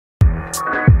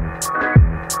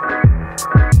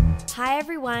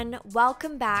everyone,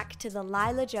 welcome back to the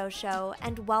Lilah Jo Show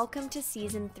and welcome to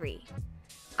Season 3.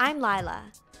 I'm Lilah.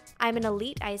 I'm an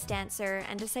elite ice dancer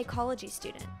and a psychology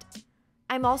student.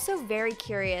 I'm also very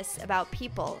curious about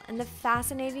people and the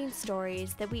fascinating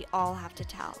stories that we all have to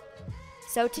tell.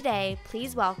 So today,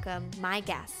 please welcome my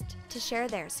guest to share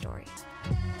their story.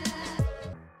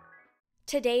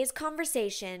 Today's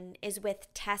conversation is with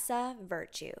Tessa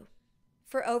Virtue.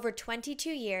 For over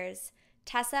 22 years,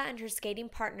 Tessa and her skating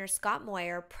partner Scott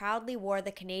Moyer proudly wore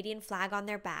the Canadian flag on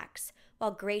their backs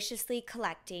while graciously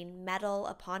collecting medal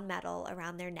upon medal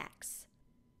around their necks.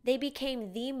 They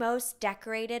became the most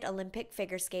decorated Olympic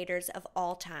figure skaters of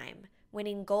all time,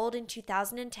 winning gold in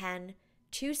 2010,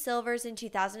 2 silvers in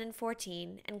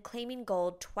 2014, and claiming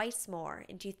gold twice more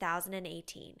in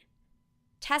 2018.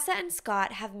 Tessa and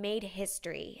Scott have made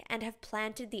history and have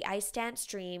planted the ice dance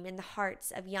dream in the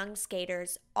hearts of young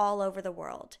skaters all over the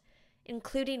world,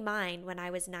 including mine when I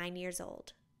was 9 years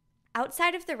old.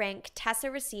 Outside of the rink,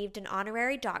 Tessa received an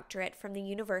honorary doctorate from the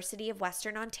University of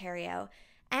Western Ontario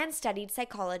and studied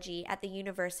psychology at the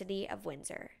University of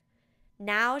Windsor.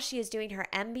 Now she is doing her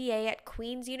MBA at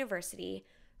Queen's University,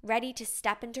 ready to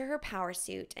step into her power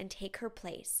suit and take her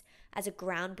place as a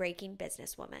groundbreaking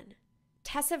businesswoman.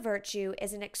 Tessa Virtue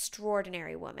is an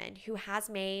extraordinary woman who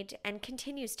has made and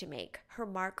continues to make her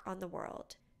mark on the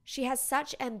world. She has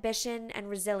such ambition and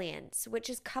resilience,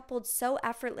 which is coupled so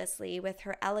effortlessly with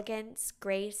her elegance,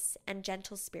 grace, and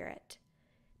gentle spirit.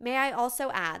 May I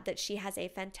also add that she has a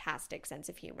fantastic sense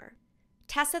of humor.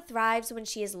 Tessa thrives when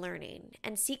she is learning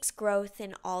and seeks growth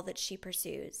in all that she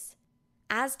pursues.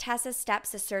 As Tessa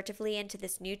steps assertively into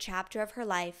this new chapter of her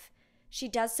life, she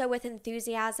does so with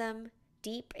enthusiasm,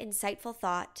 deep, insightful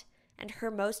thought, and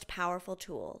her most powerful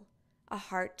tool, a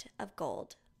heart of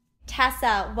gold.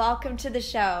 Tessa, welcome to the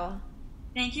show.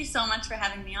 Thank you so much for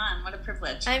having me on. What a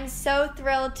privilege. I'm so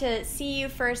thrilled to see you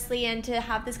firstly and to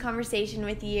have this conversation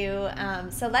with you.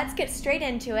 So let's get straight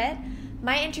into it.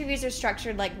 My interviews are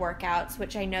structured like workouts,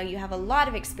 which I know you have a lot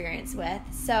of experience with.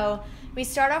 So we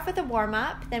start off with a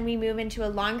warm-up, then we move into a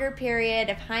longer period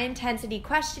of high-intensity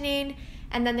questioning,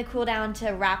 and then the cool down to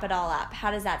wrap it all up.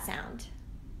 How does that sound?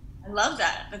 I love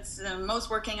that. That's the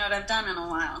most working out I've done in a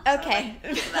while. Okay.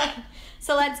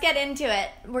 So let's get into it.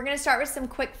 We're going to start with some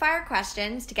quick fire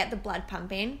questions to get the blood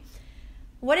pumping.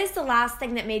 What is the last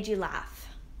thing that made you laugh?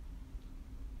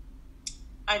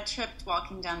 I tripped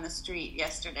walking down the street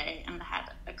yesterday and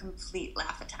had a complete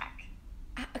laugh attack.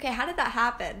 Okay, how did that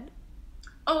happen?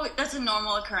 Oh, that's a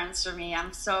normal occurrence for me.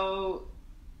 I'm so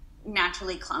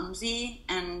naturally clumsy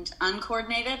and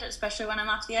uncoordinated, especially when I'm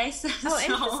off the ice. Oh,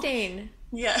 interesting.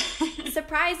 Yeah.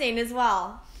 Surprising as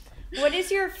well. What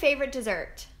is your favorite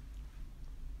dessert?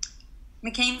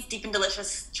 McCain's Deep and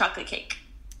Delicious chocolate cake.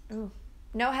 Ooh,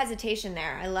 no hesitation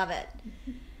there. I love it.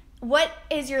 What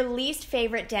is your least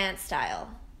favorite dance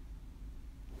style?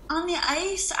 On the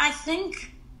ice, I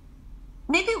think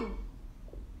maybe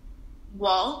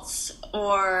waltz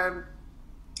or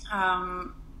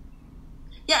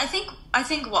I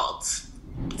think waltz.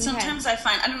 Okay. Sometimes I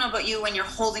find, I don't know about you, when you're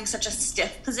holding such a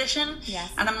stiff position,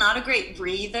 yes, and I'm not a great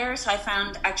breather, so I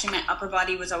found actually my upper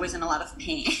body was always in a lot of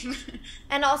pain.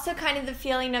 And also kind of the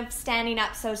feeling of standing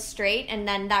up so straight and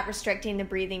then that restricting the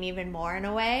breathing even more in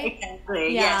a way.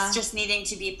 Exactly, yeah. Yes, just needing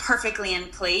to be perfectly in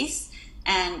place,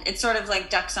 and it's sort of like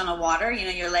ducks on a water, you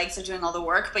know, your legs are doing all the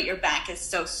work, but your back is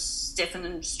so stiff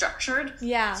and structured.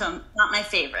 Yeah. So not my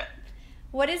favorite.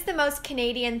 What is the most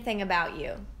Canadian thing about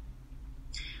you?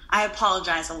 I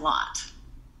apologize a lot.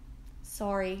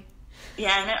 Sorry.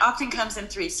 Yeah, and it often comes in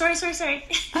 3. Sorry.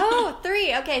 Oh,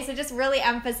 3. Okay, so just really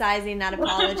emphasizing that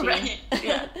apology. Right,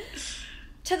 yeah.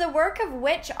 To the work of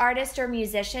which artist or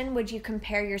musician would you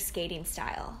compare your skating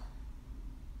style?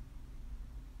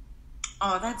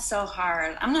 Oh, that's so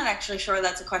hard. I'm not actually sure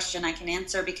that's a question I can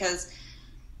answer because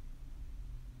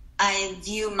I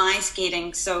view my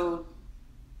skating so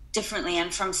differently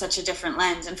and from such a different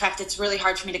lens. In fact, it's really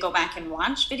hard for me to go back and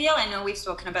watch video. I know we've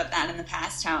spoken about that in the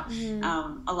past, how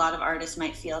a lot of artists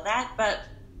might feel that. But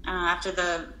after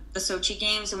the Sochi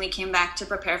Games and we came back to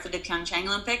prepare for the Pyeongchang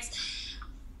Olympics,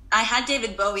 I had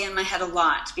David Bowie in my head a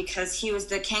lot because he was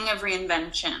the king of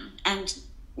reinvention. And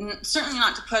certainly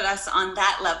not to put us on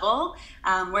that level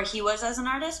where he was as an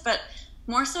artist, but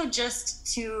more so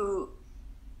just to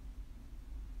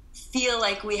feel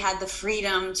like we had the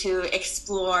freedom to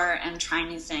explore and try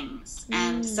new things.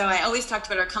 And so I always talked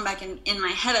about our comeback, and in my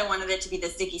head I wanted it to be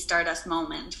this Ziggy Stardust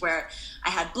moment where I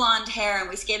had blonde hair and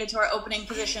we skated to our opening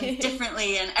positions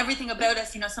differently, and everything about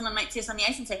us, you know, someone might see us on the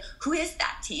ice and say, who is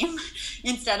that team?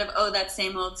 Instead of, oh, that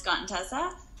same old Scott and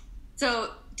Tessa.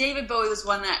 So David Bowie was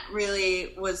one that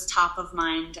really was top of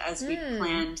mind as we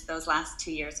planned those last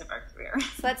 2 years of our career.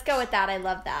 So let's go with that. I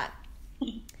love that.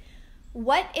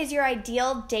 What is your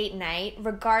ideal date night,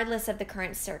 regardless of the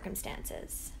current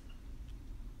circumstances?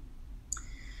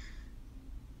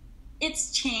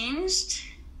 It's changed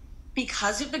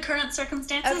because of the current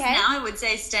circumstances. Okay. Now I would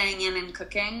say staying in and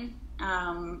cooking,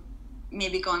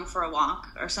 maybe going for a walk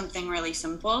or something really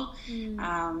simple.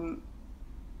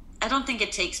 I don't think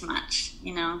it takes much,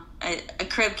 you know, a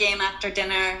crib game after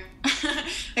dinner,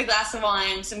 a glass of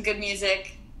wine, some good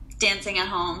music, dancing at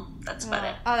home. That's about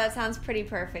it. Oh, that sounds pretty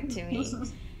perfect to me.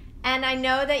 And I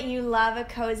know that you love a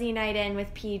cozy night in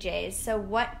with PJs. So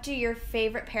what do your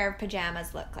favorite pair of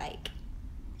pajamas look like?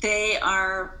 They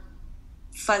are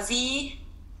fuzzy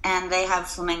and they have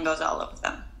flamingos all over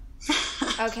them.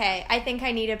 Okay, I think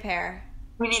I need a pair.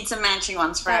 We need some matching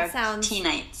ones for our tea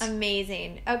nights.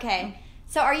 Amazing. Okay,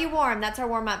 so are you warm? That's our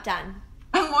warm-up done.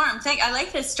 I'm warm. I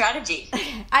like this strategy.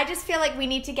 I just feel like we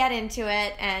need to get into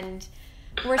it, and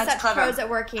we're such pros at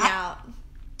working out.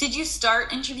 Did you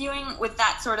start interviewing with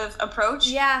that sort of approach?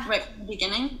 Yeah. Right from the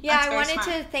beginning? Yeah, I wanted smart.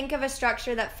 to think of a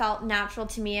structure that felt natural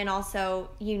to me and also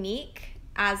unique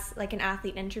as like an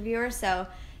athlete interviewer. So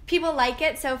people like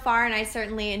it so far, and I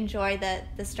certainly enjoy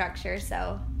the structure,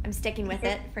 so I'm sticking with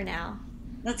it for now.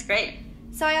 That's great.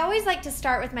 So I always like to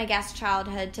start with my guest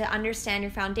childhood to understand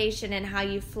your foundation and how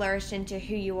you flourished into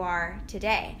who you are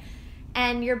today.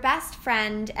 And your best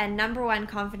friend and number one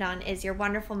confidant is your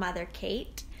wonderful mother,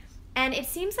 Kate. And it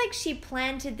seems like she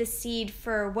planted the seed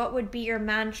for what would be your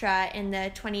mantra in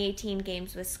the 2018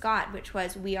 games with Scott, which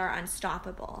was, "We are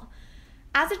unstoppable."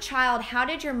 As a child, how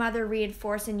did your mother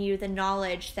reinforce in you the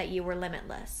knowledge that you were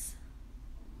limitless?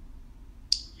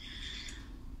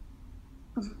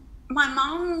 My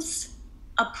mom's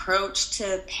approach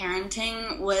to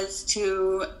parenting was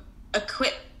to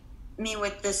equip me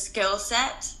with the skill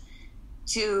set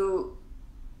to,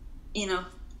 you know,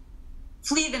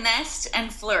 flee the nest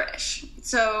and flourish.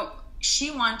 So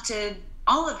she wanted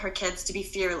all of her kids to be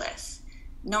fearless,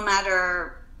 no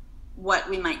matter what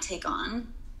we might take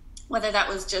on, whether that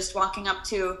was just walking up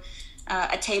to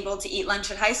a table to eat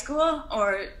lunch at high school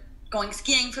or going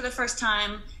skiing for the first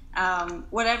time.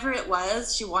 Whatever it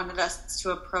was, she wanted us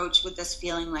to approach with this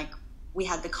feeling like we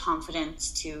had the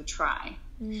confidence to try.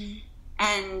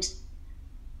 And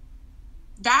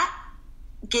that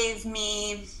gave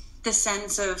me the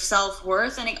sense of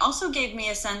self-worth, and it also gave me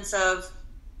a sense of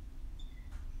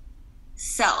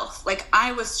self. Like,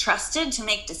 I was trusted to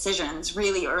make decisions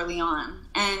really early on,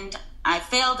 and I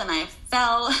failed and I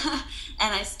fell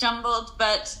and I stumbled,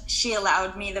 but she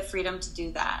allowed me the freedom to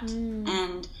do that.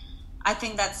 And I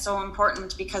think that's so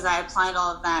important because I applied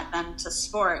all of that then to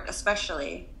sport,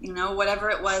 especially, you know, whatever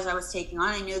it was I was taking on,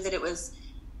 I knew that it was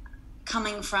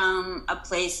coming from a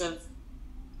place of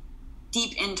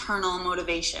deep internal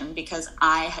motivation because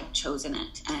I had chosen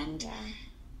it, and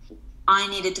I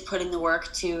needed to put in the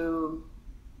work to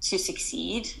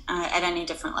succeed at any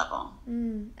different level.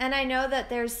 And I know that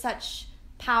there's such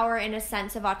power in a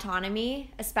sense of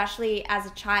autonomy, especially as a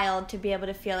child, to be able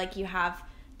to feel like you have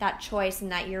that choice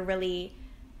and that you're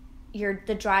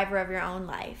the driver of your own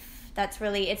life.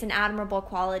 It's an admirable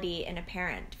quality in a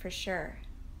parent, for sure.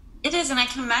 It is, and I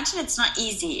can imagine it's not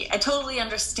easy. I totally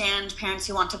understand parents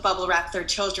who want to bubble wrap their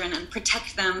children and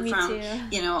protect them from,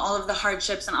 you know, all of the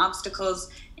hardships and obstacles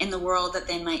in the world that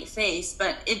they might face.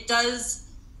 But it does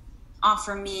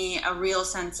offer me a real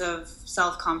sense of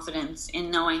self-confidence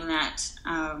in knowing that,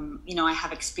 you know, I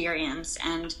have experience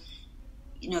and,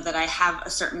 you know, that I have a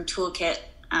certain toolkit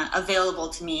available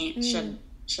to me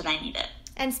should I need it.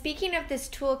 And speaking of this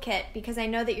toolkit, because I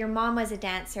know that your mom was a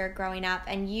dancer growing up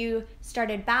and you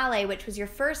started ballet, which was your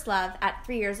first love, at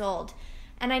 3 years old.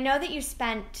 And I know that you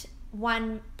spent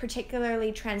one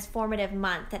particularly transformative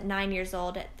month at 9 years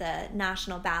old at the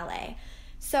National Ballet.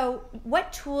 So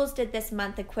what tools did this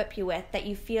month equip you with that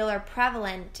you feel are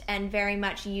prevalent and very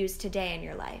much used today in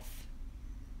your life?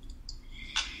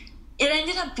 It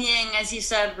ended up being, as you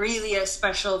said, really a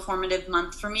special formative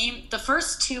month for me. The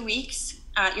first 2 weeks,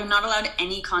 you're not allowed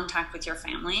any contact with your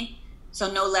family.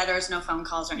 So no letters, no phone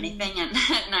calls or anything at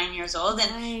 9 years old.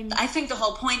 And I think the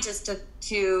whole point is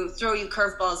to throw you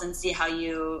curveballs and see how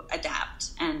you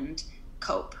adapt and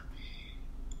cope.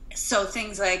 So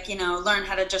things like, you know, learn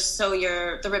how to just sew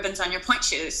the ribbons on your point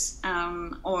shoes,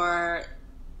 or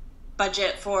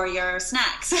budget for your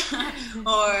snacks,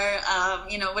 or,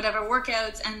 you know, whatever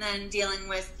workouts, and then dealing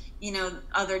with, you know,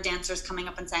 other dancers coming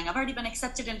up and saying, I've already been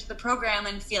accepted into the program,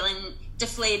 and feeling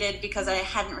deflated because I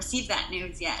hadn't received that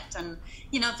news yet, and,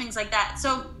 you know, things like that.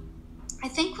 So I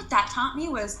think what that taught me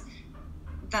was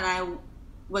that I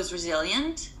was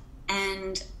resilient.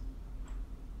 And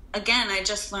again, I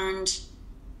just learned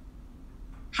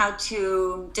how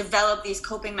to develop these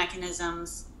coping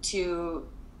mechanisms to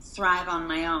thrive on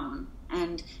my own,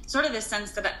 and sort of this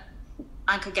sense that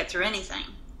I could get through anything.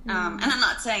 And I'm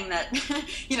not saying that,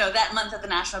 that month at the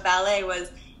National Ballet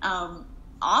was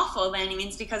awful by any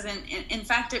means, because in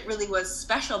fact it really was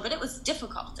special, but it was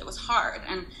difficult. It was hard,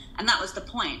 and that was the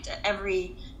point.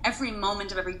 Every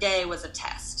moment of every day was a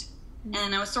test.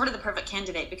 And I was sort of the perfect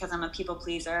candidate because I'm a people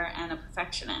pleaser and a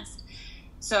perfectionist.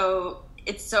 So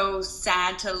it's so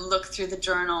sad to look through the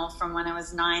journal from when I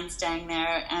was 9 staying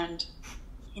there, and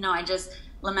I just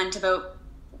lament about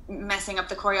messing up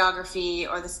the choreography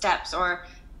or the steps, or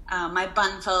my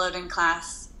bun fell out in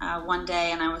class one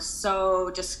day, and I was so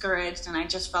discouraged, and I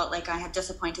just felt like I had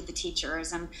disappointed the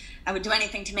teachers, and I would do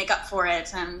anything to make up for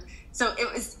it. And so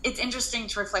it's interesting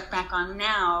to reflect back on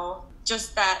now,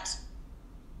 just that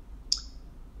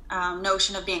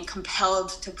notion of being compelled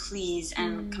to please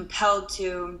and compelled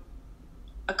to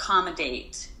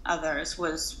accommodate others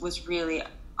was really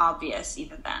obvious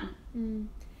even then.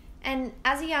 And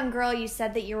as a young girl, you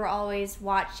said that you were always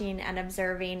watching and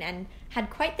observing and had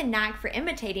quite the knack for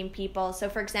imitating people. So,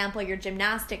 for example, your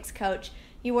gymnastics coach,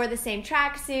 you wore the same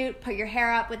tracksuit, put your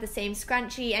hair up with the same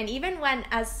scrunchie, and even went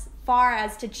as far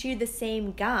as to chew the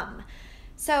same gum.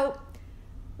 So,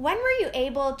 when were you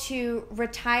able to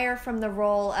retire from the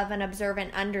role of an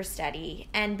observant understudy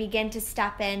and begin to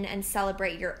step in and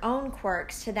celebrate your own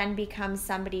quirks to then become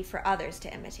somebody for others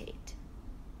to imitate?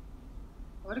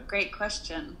 What a great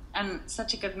question, and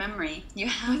such a good memory you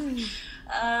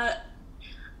have.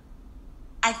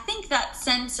 I think that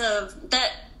sense of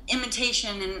that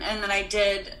imitation and that I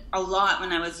did a lot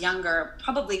when I was younger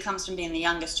probably comes from being the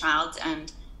youngest child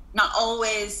and not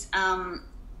always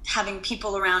having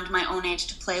people around my own age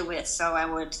to play with. So I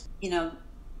would,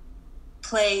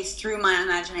 play through my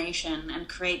imagination and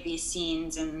create these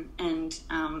scenes and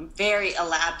very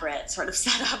elaborate sort of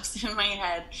setups in my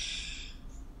head.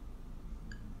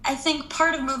 I think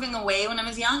part of moving away when I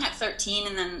was young at 13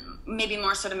 and then maybe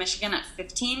more so to Michigan at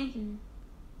 15,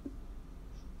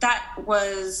 that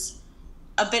was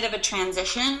a bit of a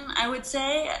transition, I would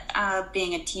say,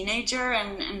 being a teenager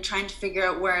and trying to figure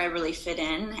out where I really fit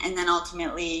in. And then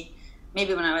ultimately,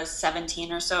 maybe when I was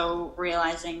 17 or so,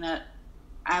 realizing that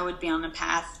I would be on a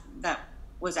path that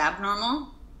was abnormal.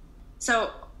 So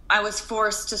I was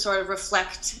forced to sort of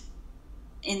reflect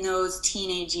in those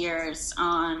teenage years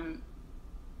on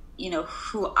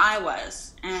who I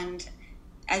was. And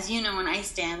as you know, in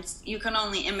ice dance, you can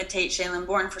only imitate Shailene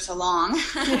Bourne for so long.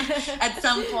 At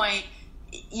some point,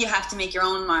 you have to make your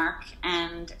own mark.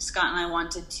 And Scott and I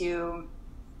wanted to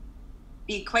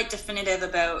be quite definitive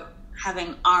about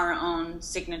having our own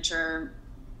signature,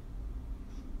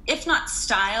 if not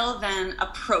style, then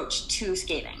approach to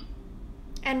skating.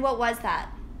 And what was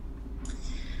that?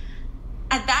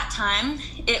 At that time,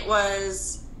 it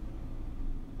was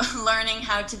learning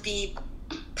how to be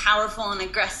powerful and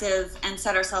aggressive and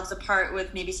set ourselves apart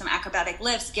with maybe some acrobatic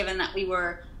lifts, given that we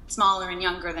were smaller and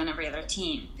younger than every other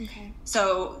teen. Okay.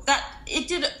 So that it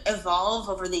did evolve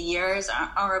over the years,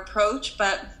 our approach,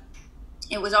 but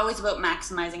it was always about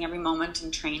maximizing every moment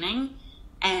in training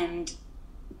and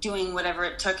doing whatever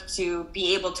it took to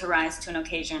be able to rise to an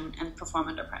occasion and perform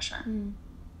under pressure.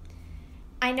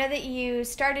 I know that you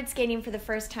started skating for the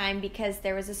first time because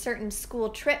there was a certain school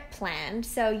trip planned.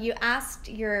 So you asked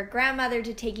your grandmother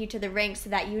to take you to the rink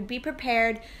so that you would be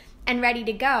prepared and ready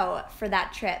to go for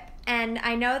that trip. And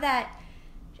I know that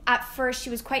at first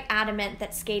she was quite adamant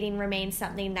that skating remained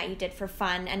something that you did for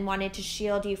fun and wanted to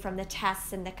shield you from the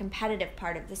tests and the competitive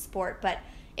part of the sport. But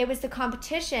it was the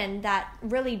competition that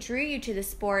really drew you to the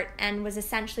sport and was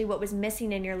essentially what was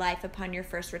missing in your life upon your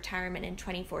first retirement in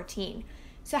 2014.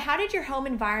 So how did your home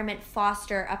environment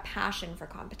foster a passion for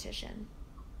competition?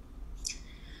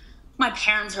 My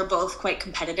parents are both quite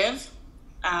competitive,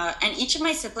 and each of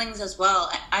my siblings as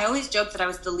well. I always joke that I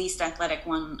was the least athletic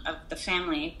one of the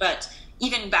family, but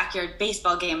even backyard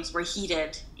baseball games were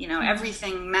heated.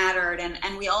 Everything mattered,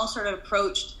 and we all sort of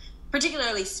approached,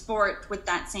 particularly sport, with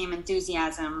that same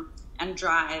enthusiasm and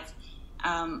drive.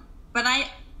 But I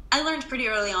learned pretty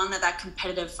early on that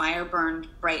competitive fire burned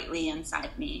brightly inside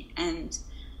me, and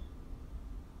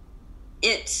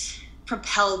it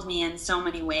propelled me in so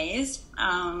many ways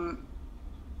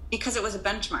because it was a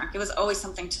benchmark. It was always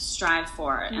something to strive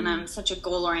for. And I'm such a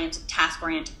goal-oriented,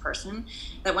 task-oriented person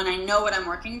that when I know what I'm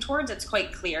working towards, it's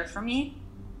quite clear for me,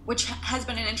 which has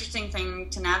been an interesting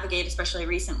thing to navigate, especially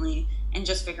recently, and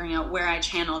just figuring out where I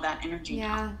channel that energy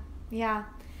now. Yeah.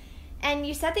 And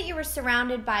you said that you were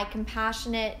surrounded by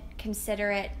compassionate,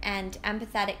 considerate, and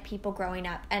empathetic people growing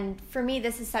up. And for me,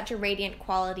 this is such a radiant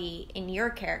quality in your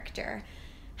character.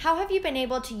 How have you been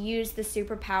able to use the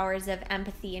superpowers of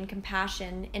empathy and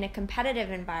compassion in a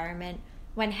competitive environment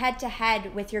when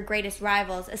head-to-head with your greatest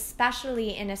rivals,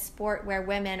 especially in a sport where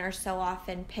women are so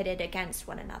often pitted against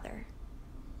one another?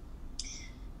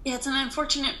 Yeah, it's an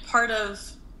unfortunate part of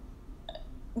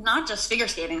not just figure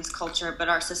skating's culture, but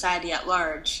our society at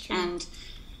large. True. And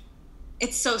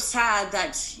it's so sad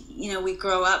that, we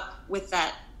grow up with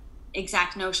that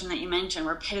exact notion that you mentioned.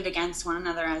 We're pitted against one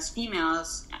another as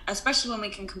females, especially when we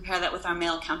can compare that with our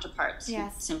male counterparts who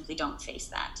simply don't face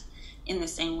that in the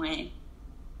same way.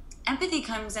 Empathy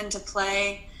comes into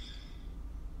play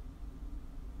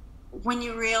when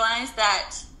you realize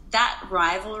that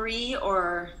rivalry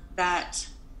or that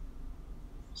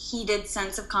heated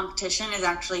sense of competition is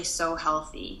actually so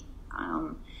healthy.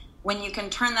 When you can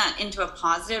turn that into a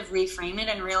positive, reframe it,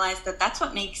 and realize that that's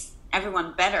what makes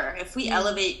everyone better. If we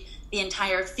elevate the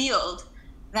entire field,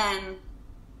 then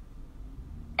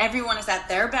everyone is at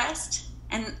their best,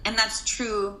 and that's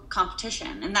true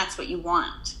competition, and that's what you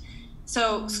want.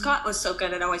 So Scott was so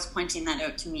good at always pointing that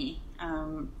out to me,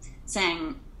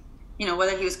 saying,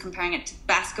 whether he was comparing it to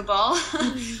basketball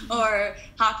or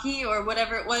hockey or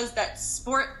whatever it was, that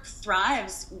sport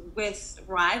thrives with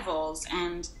rivals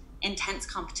and intense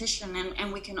competition,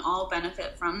 and we can all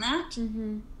benefit from that.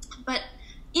 Mm-hmm. But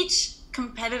each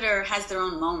competitor has their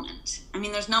own moment. I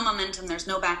mean, there's no momentum, there's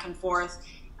no back and forth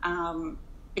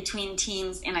between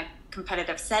teams in a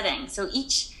competitive setting. So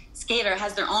each skater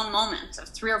has their own moment of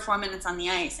 3 or 4 minutes on the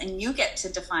ice, and you get to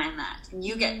define that. And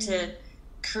you get to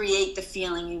create the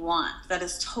feeling you want. That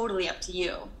is totally up to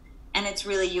you. And it's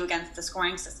really you against the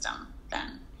scoring system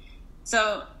then.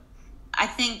 So I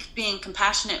think being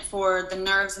compassionate for the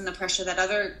nerves and the pressure that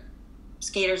other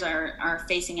skaters are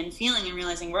facing and feeling, and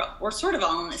realizing we're sort of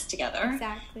all in this together.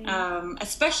 Exactly.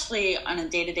 Especially on a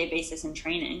day-to-day basis in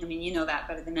training. I mean, you know that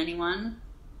better than anyone.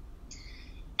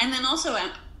 And then also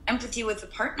empathy with the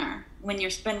partner. When you're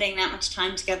spending that much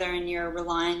time together and you're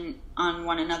relying on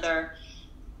one another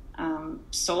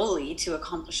solely to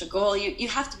accomplish a goal, you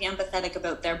have to be empathetic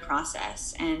about their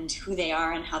process and who they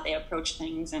are and how they approach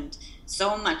things. And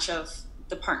so much of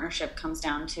the partnership comes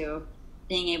down to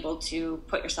being able to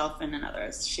put yourself in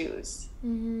another's shoes.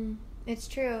 Mm-hmm. It's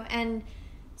true. And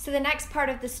so the next part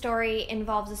of the story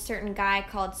involves a certain guy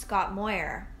called Scott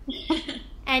Moyer.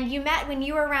 And you met when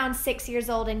you were around 6 years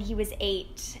old and he was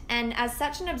 8. And as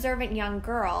such an observant young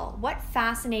girl, what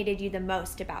fascinated you the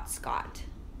most about Scott?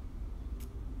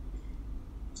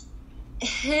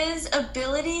 His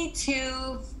ability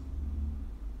to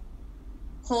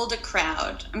hold a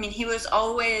crowd. I mean, he was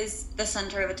always the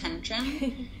center of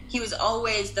attention. He was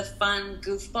always the fun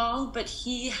goofball, but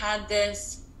he had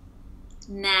this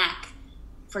knack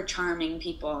for charming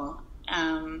people,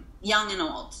 young and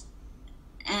old.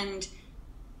 And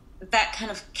that kind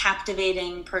of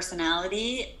captivating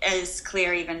personality is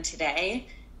clear even today.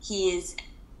 He is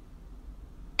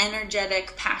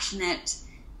energetic, passionate,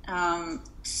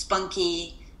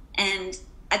 spunky, and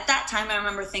at that time I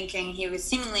remember thinking he was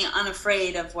seemingly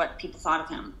unafraid of what people thought of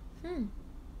him.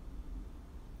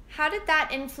 How did that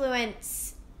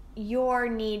influence your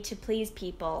need to please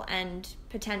people and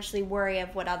potentially worry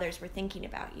of what others were thinking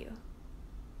about you?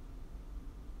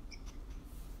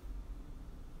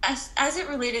 As it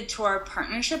related to our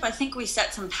partnership, I think we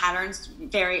set some patterns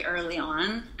very early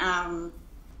on,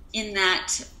 in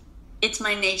that it's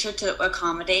my nature to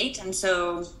accommodate. And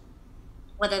so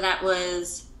whether that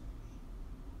was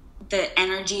the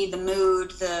energy, the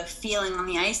mood, the feeling on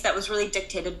the ice, that was really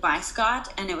dictated by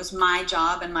Scott. And it was my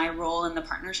job and my role in the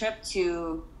partnership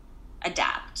to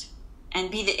adapt and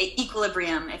be the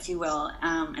equilibrium, if you will,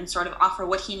 and sort of offer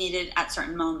what he needed at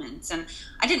certain moments. And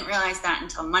I didn't realize that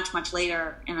until much, much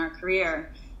later in our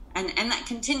career. And that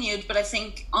continued, but I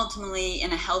think ultimately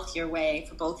in a healthier way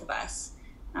for both of us.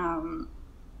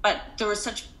 But there was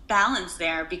such balance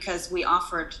there because we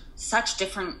offered such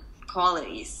different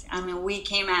qualities. I mean, we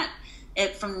came at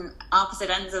it from opposite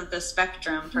ends of the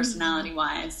spectrum,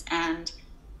 personality-wise, and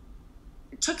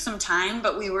it took some time,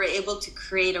 but we were able to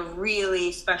create a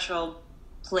really special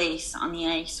place on the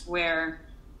ice where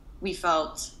we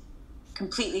felt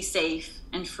completely safe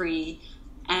and free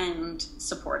and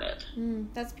supported.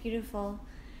 That's beautiful.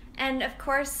 And of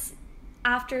course,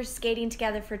 after skating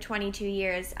together for 22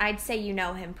 years, I'd say you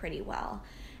know him pretty well.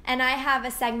 And I have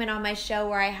a segment on my show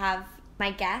where I have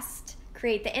my guest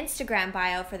create the Instagram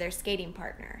bio for their skating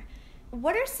partner.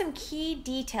 What are some key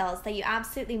details that you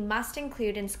absolutely must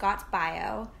include in Scott's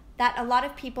bio that a lot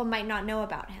of people might not know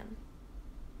about him?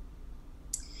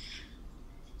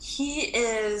 He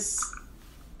is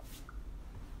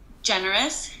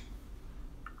generous,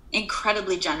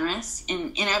 incredibly generous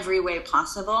in every way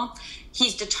possible.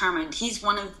 He's determined. He's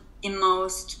one of the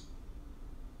most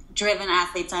driven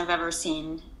athletes I've ever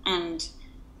seen. And,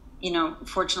 you know,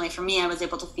 fortunately for me, I was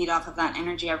able to feed off of that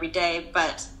energy every day.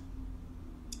 But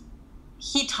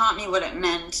he taught me what it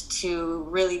meant to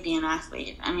really be an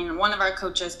athlete. I mean, one of our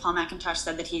coaches, Paul McIntosh,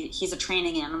 said that he's a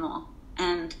training animal.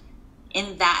 And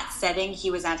in that setting,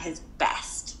 he was at his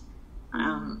best.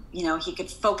 You know, he could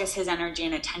focus his energy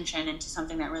and attention into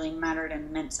something that really mattered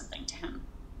and meant something to him.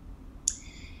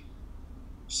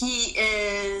 He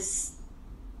is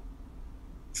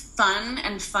fun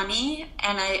and funny,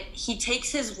 and he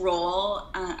takes his role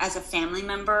as a family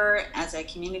member, as a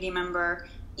community member,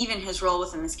 even his role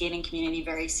within the skating community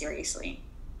very seriously.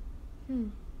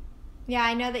 Yeah,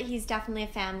 I know that he's definitely a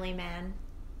family man.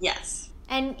 Yes.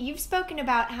 And you've spoken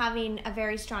about having a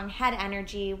very strong head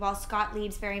energy while Scott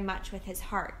leads very much with his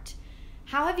heart.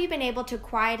 How have you been able to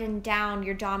quieten down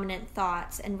your dominant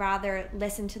thoughts and rather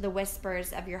listen to the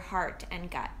whispers of your heart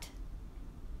and gut?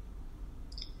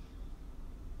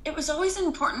 It was always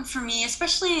important for me,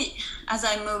 especially as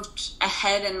I moved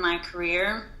ahead in my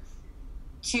career,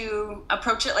 to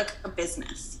approach it like a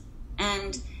business.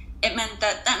 And it meant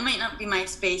that might not be my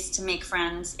space to make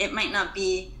friends. It might not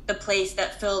be the place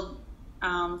that filled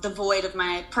the void of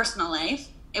my personal life.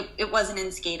 It wasn't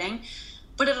in skating,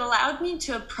 but it allowed me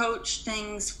to approach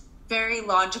things very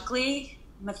logically,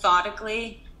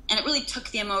 methodically, and it really took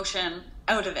the emotion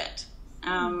out of it.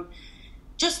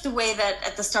 Just the way that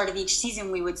at the start of each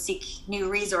season we would seek new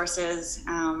resources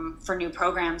for new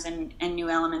programs and new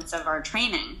elements of our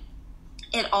training.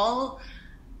 It all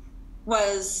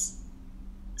was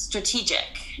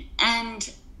strategic,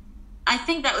 and I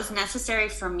think that was necessary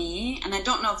for me, and I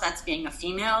don't know if that's being a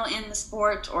female in the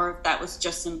sport or if that was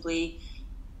just simply,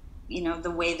 you know, the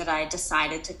way that I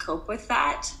decided to cope with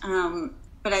that.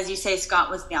 But as you say, Scott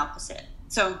was the opposite.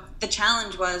 So the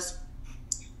challenge was,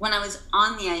 when I was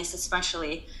on the ice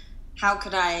especially, how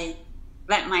could I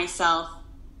let myself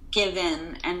give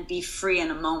in and be free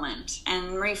in a moment?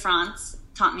 And Marie France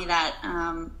taught me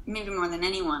that maybe more than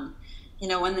anyone. You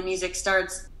know, when the music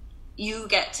starts, you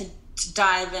get to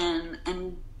dive in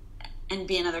and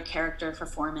be another character for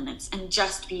 4 minutes and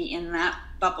just be in that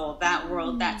bubble, that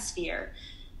world, that sphere.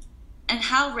 And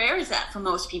how rare is that for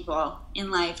most people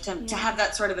in life to have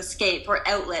that sort of escape or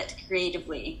outlet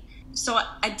creatively? So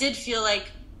I did feel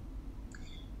like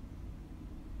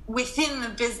within the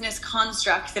business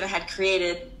construct that I had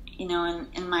created, you know,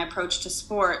 in my approach to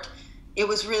sport, it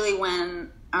was really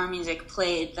when our music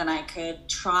played that I could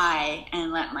try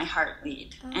and let my heart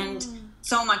lead. And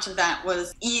so much of that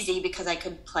was easy because I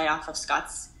could play off of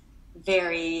Scott's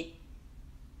very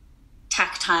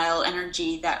tactile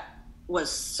energy that was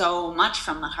so much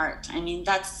from the heart. I mean,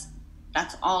 that's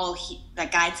all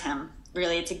that guides him.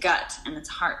 Really, it's a gut and it's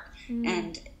a heart.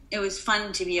 And it was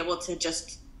fun to be able to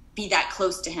just be that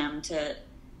close to him, to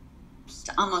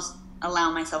almost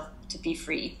allow myself to be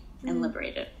free and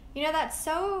liberated. You know, that's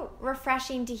so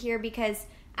refreshing to hear because,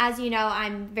 as you know,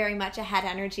 I'm very much a head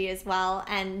energy as well,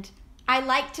 and I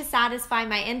like to satisfy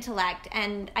my intellect,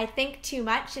 and I think too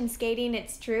much in skating,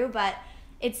 it's true, but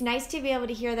it's nice to be able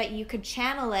to hear that you could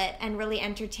channel it and really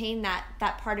entertain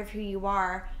that part of who you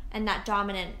are and that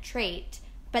dominant trait,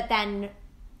 but then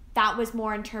that was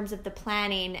more in terms of the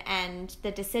planning and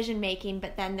the decision making,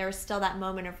 but then there's still that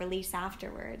moment of release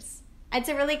afterwards. It's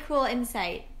a really cool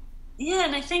insight. Yeah,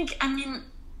 and I think, I mean,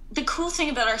 the cool thing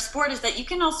about our sport is that you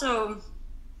can also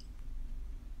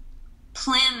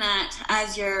plan that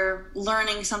as you're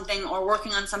learning something or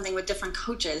working on something with different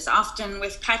coaches. Often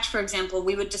with Patch, for example,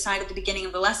 we would decide at the beginning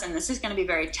of the lesson, this is going to be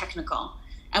very technical.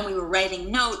 And we were writing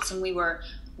notes and we were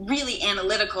really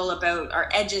analytical about our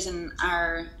edges and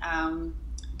our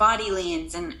body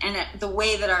leans and the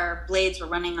way that our blades were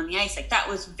running on the ice. Like, that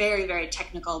was very, very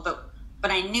technical,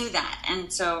 but I knew that.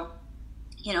 And so,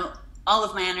 you know, all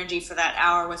of my energy for that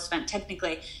hour was spent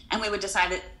technically, and we would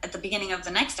decide at the beginning of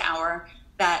the next hour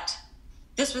that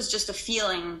this was just a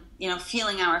feeling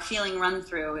run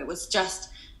through. It was just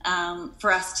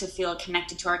for us to feel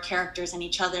connected to our characters and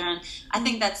each other. And I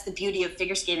think that's the beauty of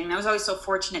figure skating. I was always so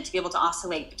fortunate to be able to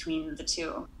oscillate between the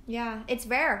two. Yeah, it's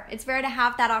rare. It's rare to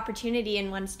have that opportunity in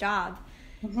one's job.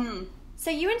 Mm-hmm. So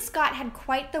you and Scott had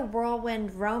quite the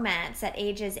whirlwind romance at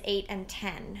ages 8 and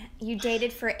 10. You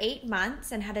dated for 8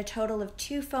 months and had a total of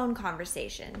 2 phone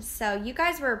conversations. So you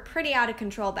guys were pretty out of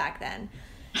control back then.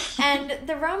 And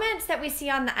the romance that we see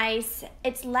on the ice,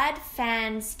 it's led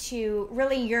fans to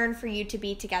really yearn for you to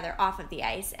be together off of the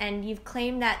ice. And you've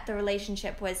claimed that the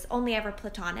relationship was only ever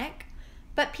platonic.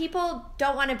 But people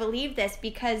don't want to believe this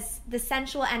because the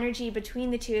sensual energy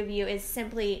between the two of you is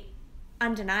simply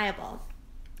undeniable.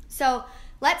 So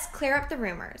let's clear up the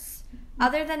rumors.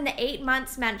 Other than the 8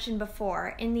 months mentioned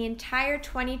before, in the entire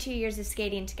 22 years of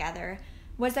skating together,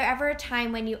 was there ever a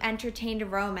time when you entertained a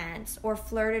romance or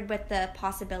flirted with the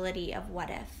possibility of what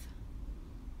if?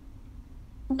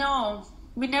 No,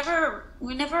 we never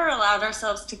allowed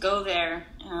ourselves to go there.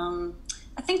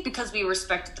 I think because we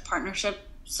respected the partnership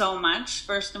so much,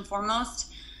 first and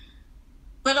foremost,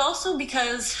 but also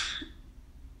because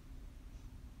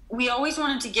we always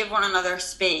wanted to give one another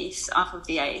space off of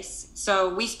the ice.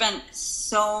 So we spent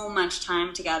so much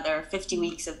time together, 50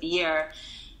 weeks of the year,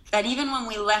 that even when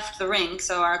we left the rink,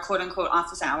 so our quote-unquote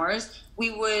office hours,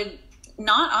 we would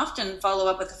not often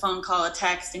follow up with a phone call, a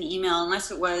text, an email,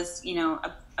 unless it was,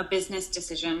 a business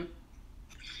decision.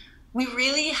 We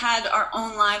really had our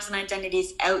own lives and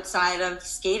identities outside of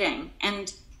skating.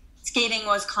 And skating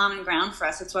was common ground for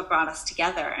us. It's what brought us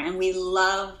together. And we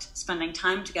loved spending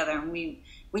time together. And we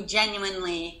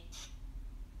genuinely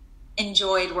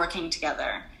enjoyed working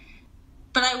together.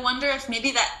 But I wonder if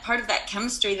maybe that part of that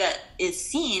chemistry that is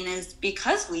seen is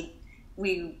because we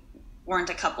weren't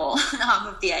a couple off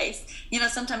of the ice.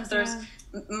 Sometimes there's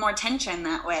more tension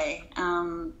that way.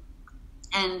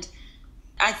 And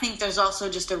I think there's also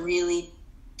just a really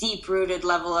deep-rooted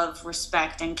level of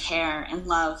respect and care and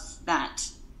love that,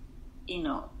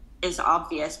 is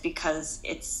obvious because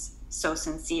it's so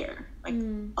sincere. Like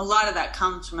a lot of that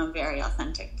comes from a very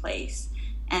authentic place.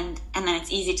 And then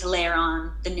it's easy to layer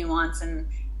on the nuance and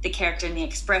the character and the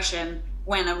expression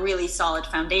when a really solid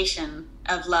foundation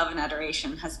of love and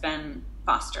adoration has been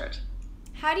fostered.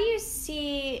 How do you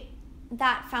see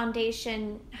that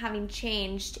foundation having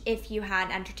changed if you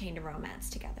had entertained a romance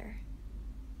together?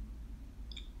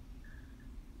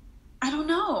 I don't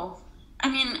know. I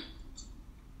mean,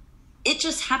 it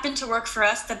just happened to work for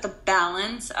us that the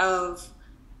balance of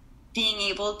being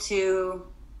able to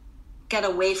get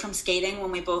away from skating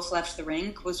when we both left the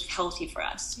rink was healthy for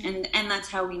us. And that's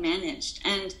how we managed.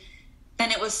 And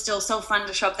then it was still so fun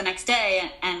to show up the next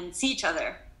day and see each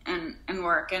other and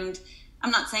work. And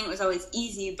I'm not saying it was always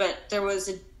easy, but there was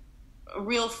a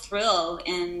real thrill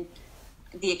in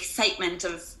the excitement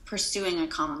of pursuing a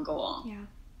common goal. Yeah.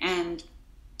 And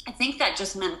I think that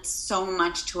just meant so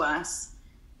much to us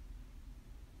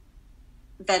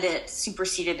that it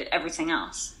superseded everything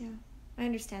else. Yeah, I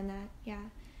understand that. Yeah.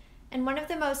 And one of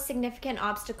the most significant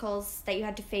obstacles that you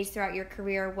had to face throughout your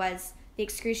career was the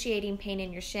excruciating pain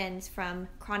in your shins from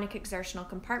chronic exertional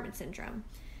compartment syndrome,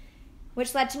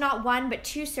 which led to not one but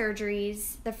two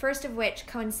surgeries, the first of which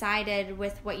coincided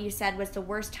with what you said was the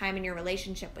worst time in your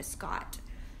relationship with Scott.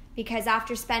 Because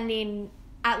after spending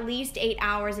at least 8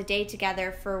 hours a day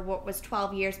together for what was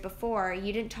 12 years before,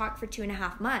 you didn't talk for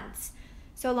 2.5 months.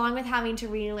 So along with having to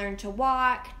relearn to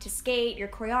walk, to skate, your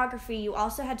choreography, you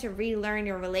also had to relearn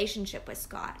your relationship with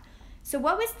Scott. So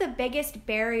what was the biggest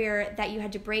barrier that you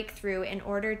had to break through in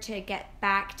order to get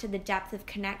back to the depth of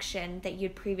connection that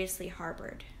you'd previously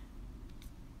harbored?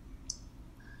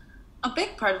 A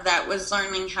big part of that was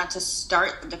learning how to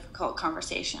start the difficult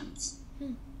conversations.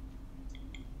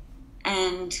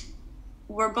 And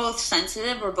we're both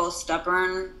sensitive, we're both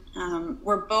stubborn,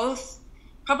 we're both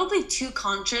probably too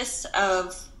conscious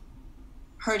of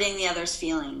hurting the other's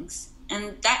feelings.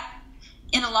 And that,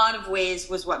 in a lot of ways,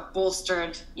 was what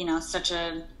bolstered, such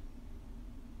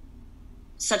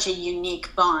a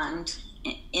unique bond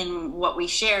in what we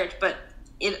shared. But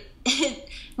it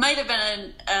might have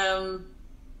been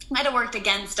might have worked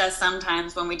against us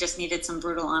sometimes when we just needed some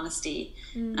brutal honesty,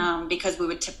 because we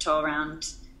would tiptoe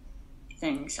around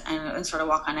things and sort of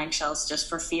walk on eggshells just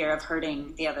for fear of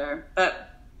hurting the other. But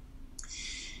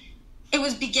it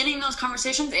was beginning those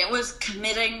conversations. It was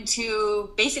committing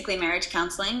to basically marriage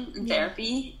counseling and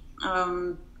therapy,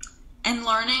 and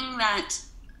learning that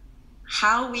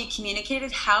how we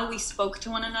communicated, how we spoke to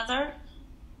one another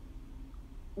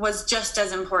was just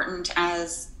as important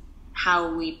as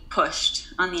how we pushed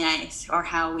on the ice or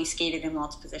how we skated in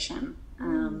vault position.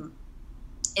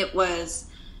 It was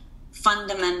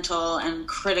fundamental and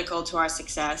critical to our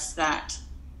success that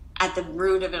at the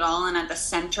root of it all and at the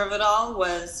center of it all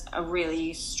was a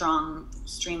really strong,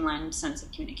 streamlined sense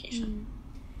of communication.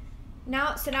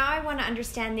 Now I want to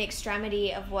understand the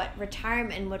extremity of what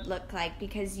retirement would look like,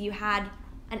 because you had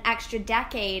an extra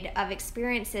decade of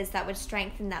experiences that would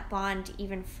strengthen that bond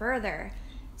even further.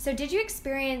 So did you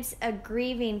experience a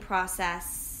grieving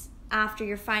process after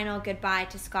your final goodbye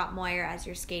to Scott Moir as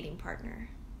your skating partner?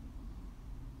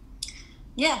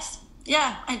 Yes.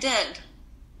 Yeah, I did.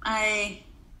 I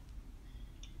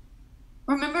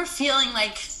remember feeling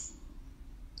like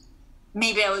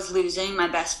maybe I was losing my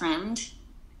best friend,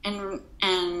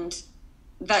 and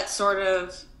that sort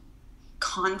of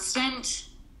constant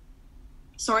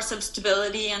source of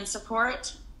stability and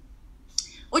support,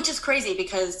 which is crazy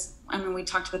because, I mean, we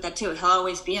talked about that too. He'll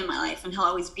always be in my life and he'll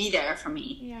always be there for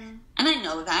me. Yeah. And I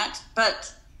know that,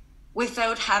 but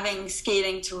without having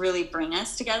skating to really bring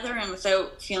us together and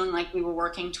without feeling like we were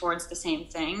working towards the same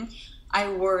thing,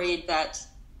 I worried that,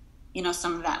 you know,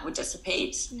 some of that would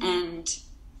dissipate and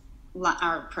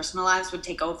our personal lives would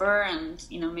take over, and,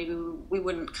 you know, maybe we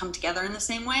wouldn't come together in the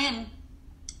same way. And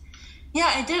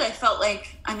yeah, I did. I felt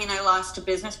like, I mean, I lost a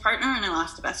business partner and I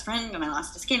lost a best friend and I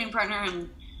lost a skating partner.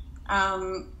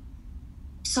 And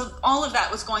so all of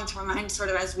that was going through my mind sort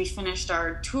of as we finished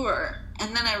our tour.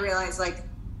 And then I realized, like,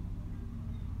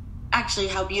 actually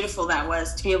how beautiful that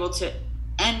was to be able to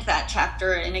end that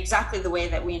chapter in exactly the way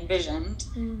that we envisioned.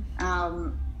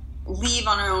 Leave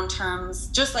on our own terms,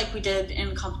 just like we did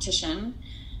in competition,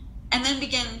 and then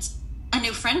begin a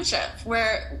new friendship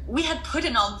where we had put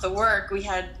in all the work, we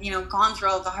had, you know, gone through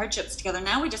all the hardships together.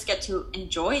 Now we just get to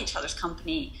enjoy each other's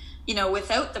company, you know,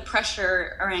 without the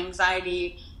pressure or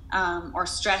anxiety or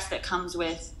stress that comes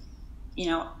with, you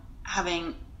know,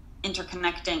 having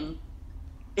interconnecting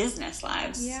business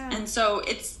lives. Yeah. And so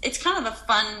it's kind of a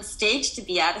fun stage to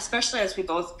be at, especially as we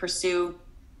both pursue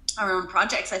our own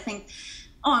projects. I think,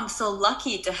 I'm so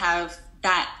lucky to have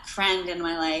that friend in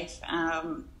my life,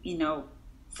 you know,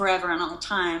 forever and all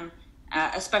time,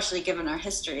 especially given our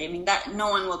history. I mean, that no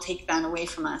one will take that away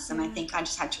from us. And I think I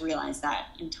just had to realize that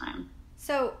in time.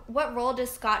 So what role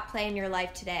does Scott play in your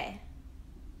life today?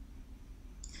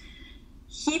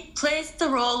 He plays the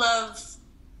role of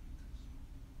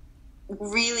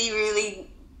really,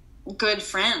 really good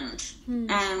friend.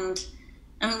 And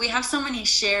I mean, we have so many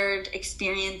shared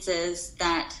experiences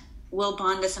that will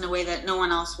bond us in a way that no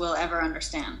one else will ever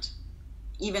understand,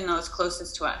 even those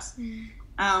closest to us.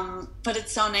 But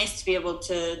it's so nice to be able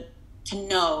to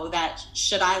know that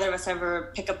should either of us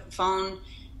ever pick up the phone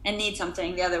and need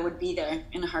something, the other would be there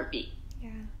in a heartbeat. Yeah.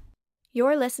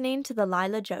 You're listening to the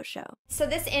Lilah Jo Show. So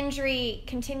this injury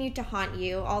continued to haunt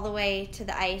you all the way to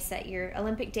the ice at your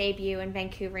Olympic debut in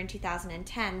Vancouver in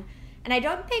 2010. And I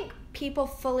don't think people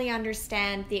fully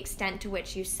understand the extent to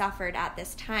which you suffered at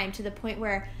this time, to the point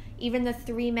where even the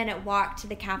 3-minute walk to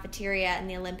the cafeteria in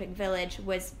the Olympic Village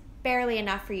was barely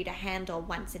enough for you to handle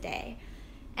once a day.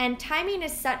 And timing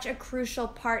is such a crucial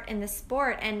part in the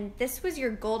sport, and this was your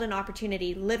golden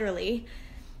opportunity, literally.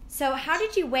 So how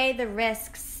did you weigh the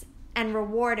risks and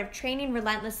reward of training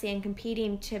relentlessly and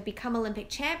competing to become Olympic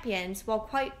champions while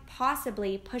quite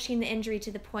possibly pushing the injury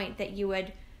to the point that you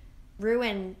would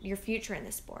ruin your future in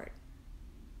the sport?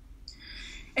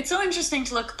 It's so interesting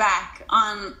to look back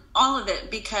on all of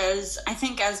it, because I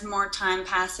think as more time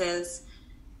passes,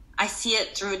 I see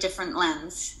it through a different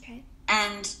lens. Okay.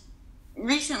 And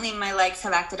recently my legs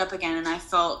have acted up again and I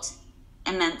felt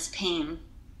immense pain.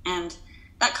 And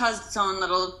that caused its own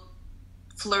little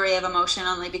flurry of emotion,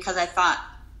 only because I thought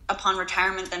upon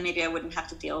retirement then maybe I wouldn't have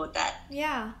to deal with that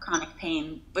chronic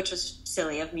pain, which was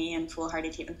silly of me and foolhardy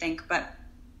to even think. But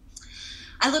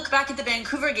I look back at the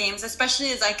Vancouver Games,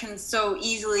 especially as I can so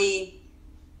easily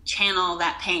channel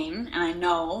that pain, and I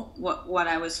know what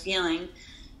I was feeling.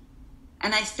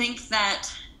 And I think that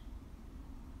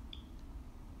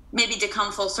maybe to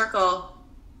come full circle,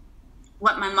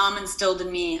 what my mom instilled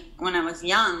in me when I was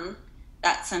young,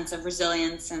 that sense of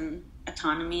resilience and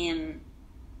autonomy and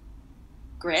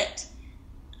grit,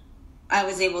 I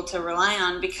was able to rely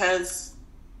on, because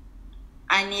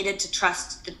I needed to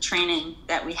trust the training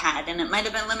that we had. And it might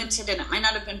have been limited and it might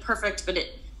not have been perfect, but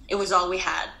it was all we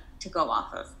had to go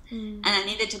off of. And I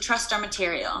needed to trust our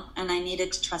material, and I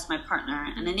needed to trust my partner,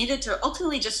 and I needed to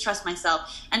ultimately just trust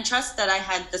myself and trust that I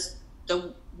had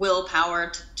the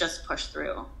willpower to just push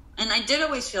through. And I did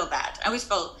always feel that. I always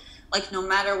felt like no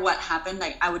matter what happened,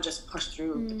 like I would just push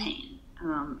through the pain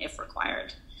if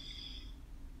required.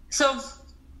 So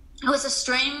it was a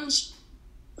strange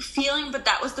feeling, but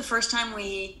that was the first time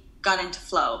we got into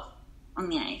flow on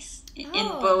the ice. In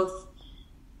both,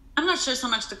 I'm not sure so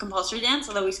much the compulsory dance,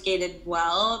 although we skated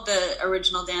well, the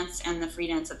original dance and the free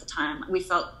dance at the time. We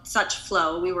felt such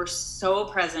flow. We were so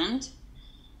present.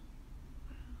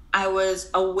 I was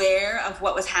aware of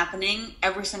what was happening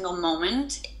every single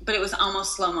moment, but it was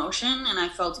almost slow motion, and I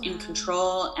felt in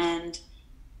control, and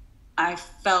I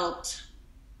felt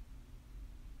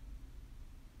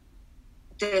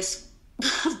this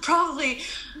probably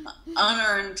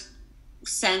unearned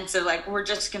sense of like, we're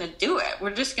just going to do it.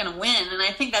 We're just going to win. And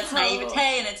I think that's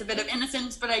naivete and it's a bit of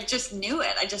innocence, but I just knew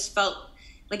it. I just felt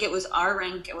like it was our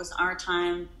rink. It was our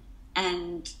time.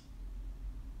 And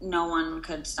no one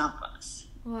could stop us.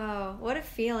 Whoa, what a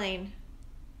feeling.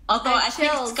 Although I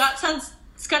think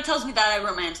Scott tells me that I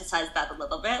romanticize that a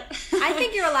little bit. I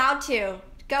think you're allowed to.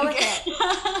 Go with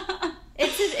it.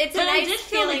 It's a but nice I did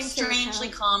feel feeling strangely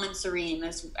calm and serene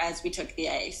as we took the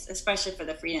ice, especially for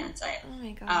the free dance. Oh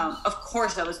my gosh. Of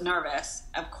course I was nervous.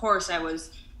 Of course I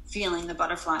was feeling the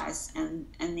butterflies and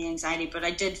the anxiety, but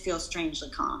I did feel strangely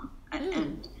calm.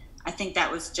 And I think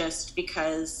that was just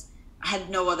because I had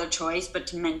no other choice but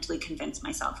to mentally convince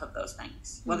myself of those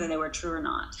things, whether they were true or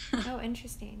not. Oh,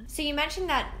 interesting. So you mentioned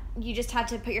that you just had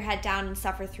to put your head down and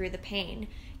suffer through the pain.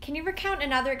 Can you recount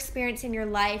another experience in your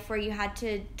life where you had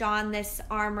to don this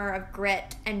armor of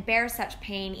grit and bear such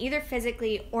pain, either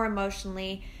physically or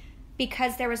emotionally,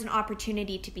 because there was an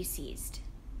opportunity to be seized?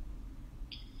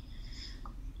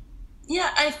 Yeah,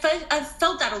 I've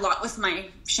felt that a lot with my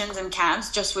shins and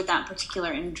calves, just with that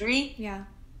particular injury. Yeah.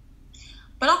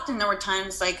 But often there were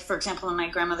times, like, for example, when my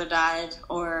grandmother died,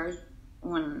 or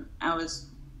when I was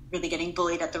really getting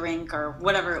bullied at the rink, or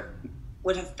whatever it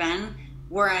would have been,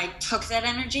 where I took that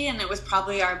energy, and it was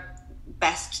probably our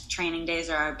best training days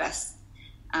or our best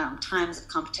times of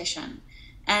competition.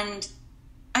 And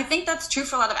I think that's true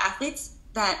for a lot of athletes,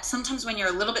 that sometimes when you're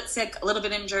a little bit sick, a little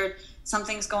bit injured,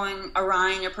 something's going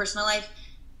awry in your personal life,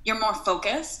 you're more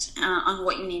focused on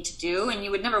what you need to do. And you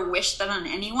would never wish that on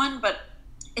anyone, but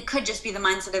it could just be the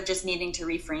mindset of just needing to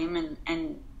reframe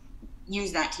and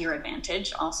use that to your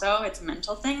advantage also. It's a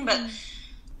mental thing, but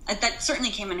that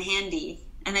certainly came in handy.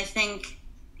 And I think,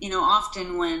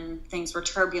 often when things were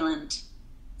turbulent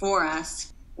for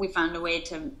us, we found a way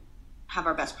to have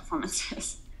our best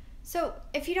performances. So,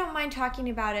 if you don't mind talking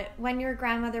about it, when your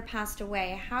grandmother passed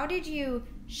away, how did you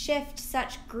shift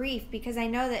such grief? Because I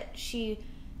know that she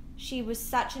was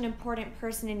such an important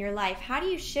person in your life. How do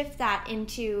you shift that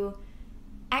into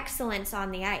excellence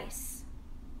on the ice?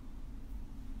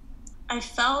 I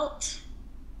felt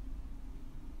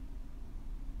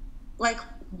like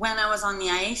when I was on the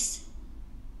ice,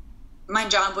 my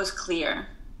job was clear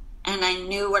and I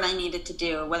knew what I needed to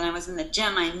do. When I was in the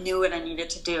gym, I knew what I needed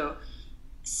to do.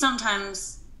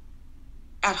 Sometimes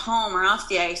at home or off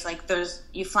the ice, like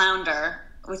you flounder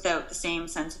without the same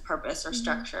sense of purpose or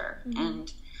structure. Mm-hmm.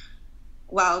 And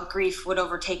while grief would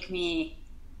overtake me,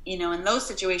 in those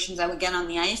situations, I would get on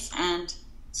the ice and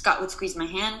Scott would squeeze my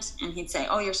hand and he'd say,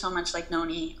 "Oh, you're so much like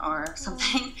Noni," or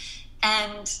something.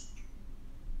 And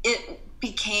it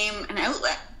became an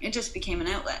outlet. It just became an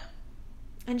outlet.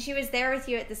 And she was there with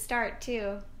you at the start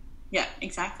too. Yeah,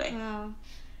 exactly. Wow.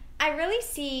 I really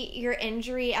see your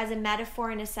injury as a metaphor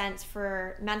in a sense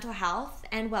for mental health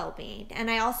and well-being.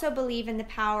 And I also believe in the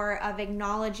power of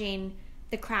acknowledging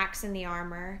the cracks in the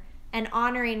armor and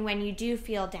honoring when you do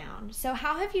feel down. So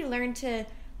how have you learned to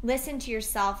listen to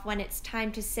yourself when it's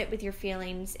time to sit with your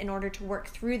feelings in order to work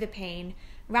through the pain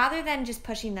rather than just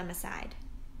pushing them aside?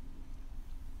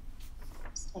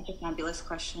 Such a fabulous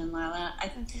question, Lilah.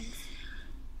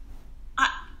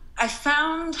 I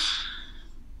found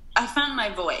my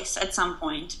voice at some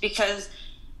point, because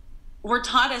we're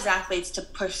taught as athletes to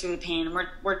push through the pain.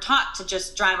 We're taught to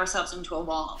just drive ourselves into a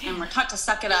wall, and we're taught to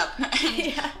suck it up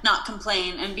and not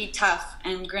complain and be tough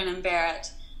and grin and bear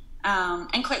it.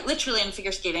 And quite literally in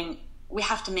figure skating, we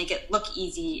have to make it look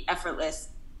easy, effortless,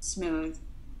 smooth,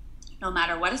 no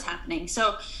matter what is happening.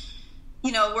 So,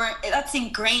 that's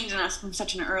ingrained in us from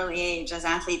such an early age as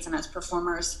athletes and as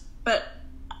performers. But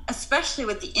especially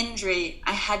with the injury,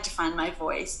 I had to find my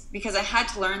voice, because I had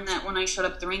to learn that when I showed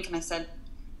up at the rink and I said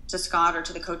to Scott or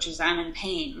to the coaches, "I'm in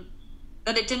pain,"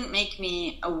 that it didn't make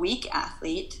me a weak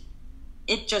athlete.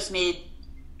 It just made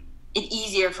it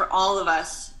easier for all of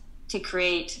us to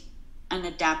create an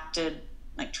adapted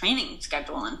training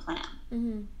schedule and plan.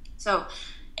 Mm-hmm. So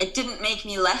it didn't make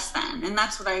me less than. And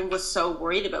that's what I was so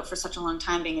worried about for such a long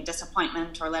time, being a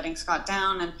disappointment or letting Scott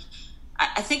down. And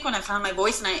I think when I found my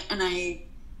voice and I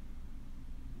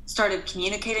started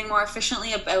communicating more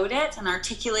efficiently about it and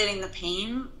articulating the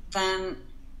pain, then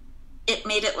it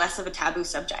made it less of a taboo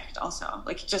subject also.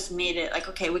 It just made it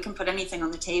okay, we can put anything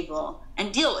on the table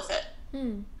and deal with it.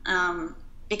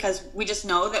 Because we just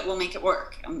know that we'll make it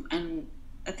work. And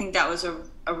I think that was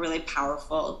a really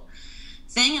powerful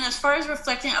thing. And as far as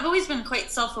reflecting, I've always been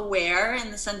quite self-aware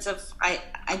in the sense of I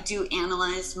do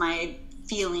analyze my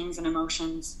feelings and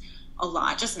emotions a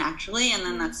lot, just naturally. And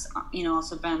then that's,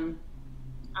 also been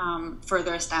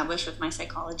further established with my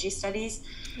psychology studies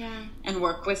and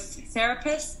work with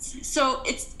therapists. So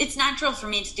it's natural for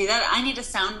me to do that. I need a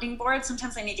sounding board.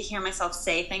 Sometimes I need to hear myself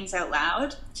say things out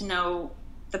loud to know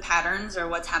the patterns or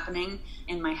what's happening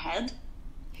in my head.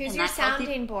 Who's your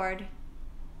sounding board?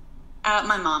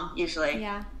 My mom, usually.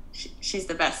 Yeah. She's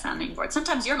the best sounding board.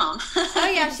 Sometimes your mom.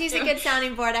 Oh yeah, she's a good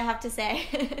sounding board, I have to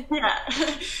say. Yeah.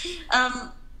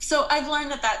 So I've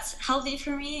learned that that's healthy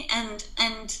for me,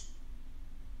 and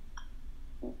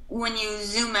when you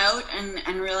zoom out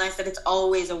and realize that it's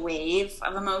always a wave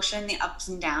of emotion, the ups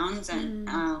and downs, and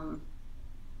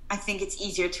I think it's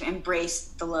easier to embrace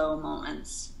the low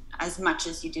moments as much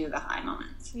as you do the high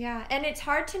moments. Yeah, and it's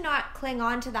hard to not cling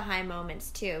on to the high moments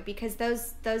too, because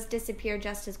those disappear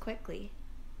just as quickly.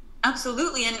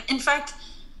 Absolutely. And in fact,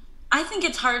 I think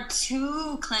it's hard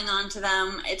to cling on to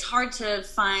them. It's hard to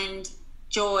find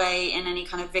joy in any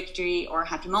kind of victory or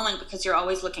happy moment because you're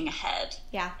always looking ahead.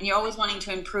 Yeah. And you're always wanting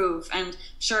to improve. And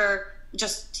sure,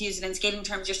 just to use it in skating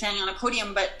terms, you're standing on a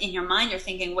podium, but in your mind you're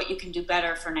thinking what you can do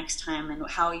better for next time and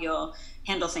how you'll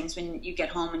handle things when you get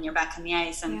home and you're back on the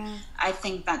ice. And I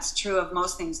think that's true of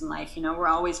most things in life. You know, we're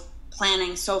always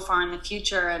planning so far in the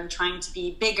future and trying to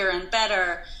be bigger and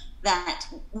better that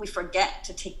we forget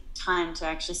to take time to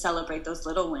actually celebrate those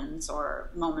little wins or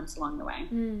moments along the way.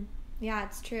 Yeah,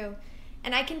 it's true.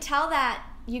 And I can tell that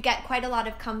you get quite a lot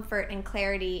of comfort and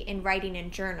clarity in writing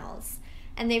in journals.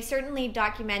 And they've certainly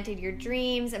documented your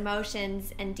dreams,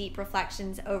 emotions, and deep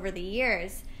reflections over the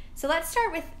years. So let's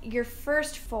start with your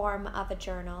first form of a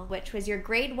journal, which was your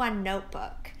grade 1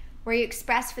 notebook, where you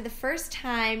expressed for the first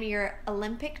time your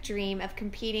Olympic dream of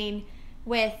competing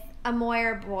with a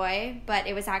Moyer boy, but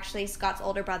it was actually Scott's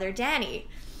older brother, Danny.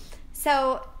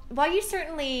 So while you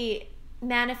certainly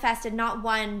manifested not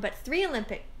 1, but 3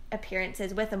 Olympic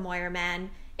appearances with a Moyer man,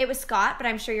 it was Scott, but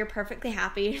I'm sure you're perfectly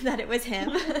happy that it was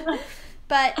him.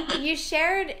 But you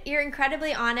shared your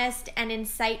incredibly honest and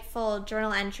insightful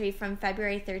journal entry from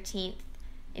February 13th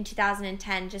in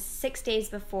 2010, just 6 days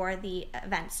before the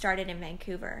event started in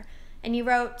Vancouver. And you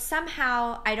wrote,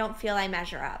 "Somehow I don't feel I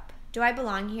measure up. Do I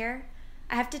belong here?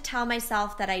 I have to tell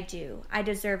myself that I do. I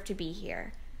deserve to be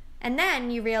here." And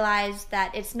then you realized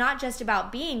that it's not just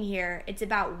about being here, it's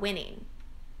about winning.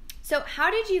 So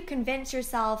how did you convince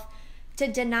yourself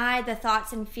to deny the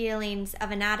thoughts and feelings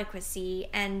of inadequacy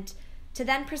and to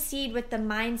then proceed with the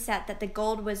mindset that the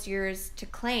gold was yours to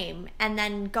claim and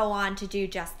then go on to do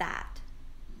just that?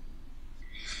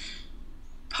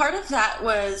 Part of that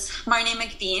was Marnie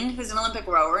McBean, who's an Olympic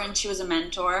rower, and she was a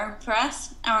mentor for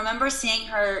us. I remember seeing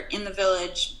her in the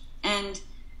village, and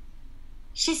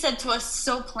she said to us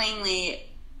so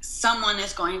plainly, someone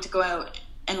is going to go out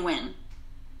and win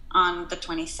on the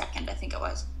 22nd, I think it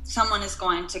was. Someone is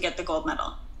going to get the gold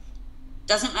medal.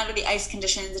 Doesn't matter the ice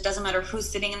conditions, it doesn't matter who's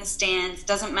sitting in the stands, it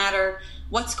doesn't matter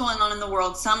what's going on in the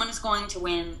world, someone is going to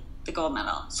win the gold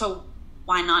medal. So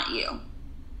why not you?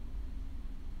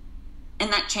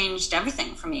 And that changed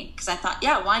everything for me because I thought,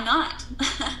 yeah, why not?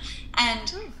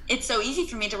 And it's so easy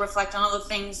for me to reflect on all the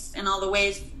things and all the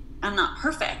ways I'm not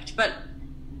perfect, but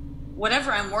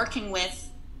whatever I'm working with,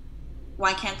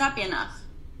 why can't that be enough?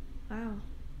 Wow.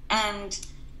 And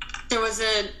there was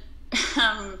a,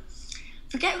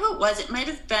 forget who it was, it might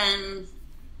have been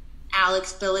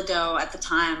Alex Bilodeau at the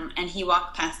time, and he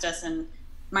walked past us and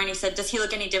Marnie said, "Does he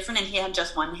look any different?" And he had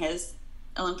just won his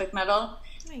Olympic medal.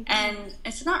 And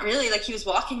it's not really, like he was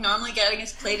walking normally, getting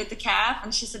his plate at the calf,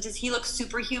 and she said, "Does he look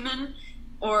superhuman?"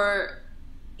 Or,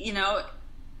 you know,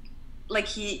 like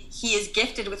he is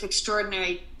gifted with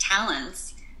extraordinary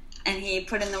talents and he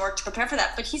put in the work to prepare for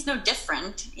that, but he's no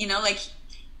different, you know, like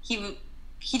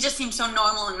he just seemed so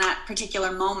normal in that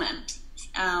particular moment.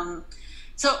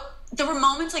 So there were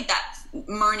moments like that.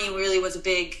 Marnie really was a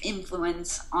big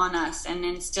influence on us and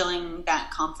instilling that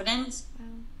confidence.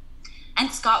 And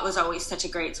Scott was always such a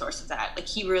great source of that. Like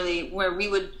he really, where we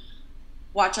would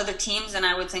watch other teams and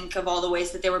I would think of all the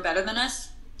ways that they were better than us,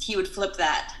 he would flip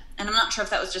that. And I'm not sure if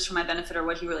that was just for my benefit or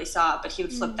what he really saw, but he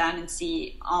would flip that and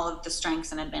see all of the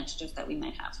strengths and advantages that we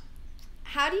might have.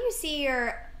 How do you see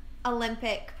your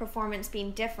Olympic performance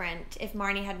being different if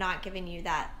Marnie had not given you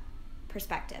that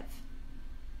perspective?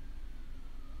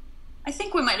 I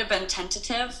think we might have been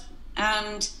tentative,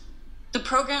 and the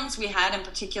programs we had, in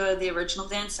particular the original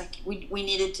dance, like we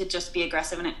needed to just be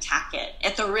aggressive and attack it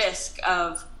at the risk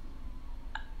of,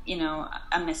 you know,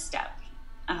 a misstep.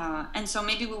 And so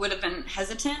maybe we would have been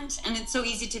hesitant, and it's so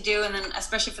easy to do. And then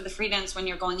especially for the free dance, when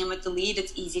you're going in with the lead,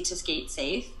 it's easy to skate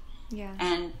safe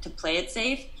and to play it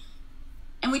safe.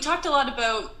 And we talked a lot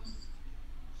about,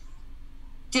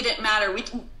 did it matter?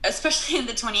 Especially in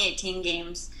the 2018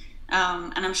 games,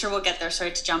 and I'm sure we'll get there,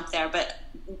 sorry to jump there, but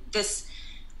this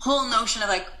whole notion of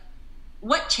like,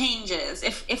 what changes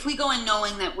if we go in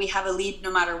knowing that we have a lead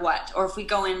no matter what, or if we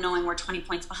go in knowing we're 20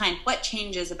 points behind, what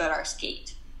changes about our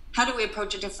skate? How do we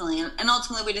approach it differently? And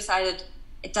ultimately we decided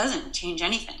it doesn't change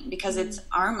anything because it's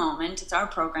our moment, it's our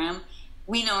program.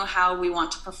 we know how we want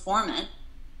to perform it.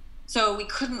 So we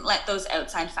couldn't let those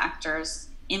outside factors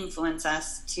influence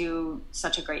us to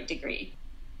such a great degree.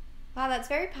 Wow, that's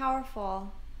very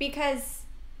powerful. Because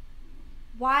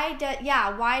why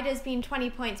does being 20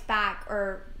 points back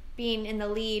or being in the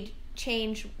lead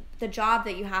change the job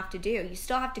that you have to do? You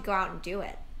still have to go out and do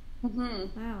it.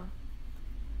 Mm-hmm. Wow.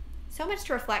 So much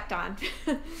to reflect on.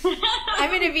 I'm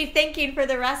going to be thinking for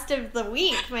the rest of the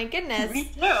week. My goodness. Me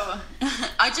too.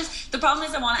 The problem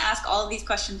is I want to ask all of these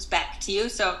questions back to you,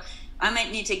 so I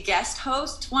might need to guest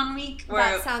host one week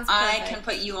where I can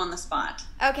put you on the spot.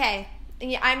 Okay.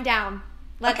 Yeah, I'm down.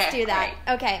 Let's do that.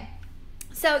 Great. Okay.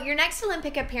 So your next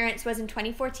Olympic appearance was in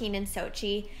 2014 in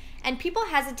Sochi, and people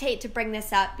hesitate to bring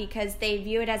this up because they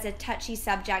view it as a touchy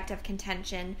subject of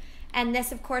contention. And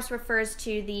this, of course, refers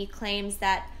to the claims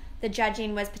that the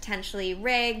judging was potentially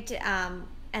rigged,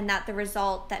 and that the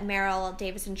result that Meryl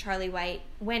Davis and Charlie White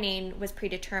winning was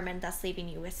predetermined, thus leaving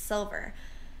you with silver.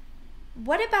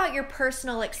 What about your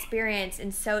personal experience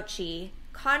in Sochi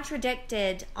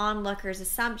contradicted onlookers'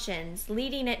 assumptions,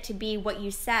 leading it to be what you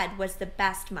said was the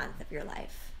best month of your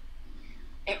life?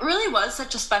 It really was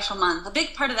such a special month. A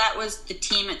big part of that was the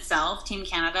team itself, Team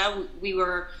Canada. We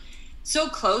were so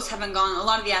close, having gone, a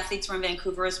lot of the athletes were in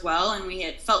Vancouver as well, and we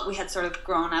had sort of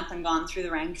grown up and gone through the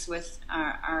ranks with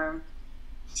our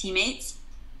teammates.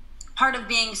 Part of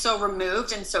being so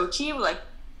removed in Sochi,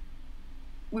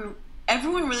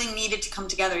 everyone really needed to come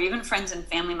together, even friends and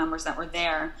family members that were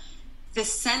there.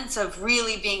 This sense of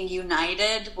really being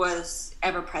united was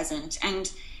ever present,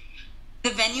 and the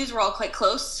venues were all quite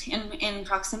close in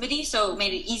proximity, so it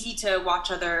made it easy to watch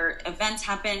other events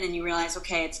happen, and you realize,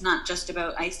 okay, it's not just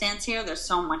about ice dance here. There's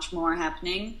so much more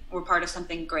happening. We're part of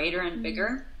something greater and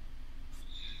bigger.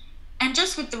 And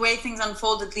just with the way things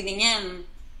unfolded leading in,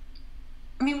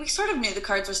 I mean, we sort of knew the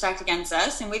cards were stacked against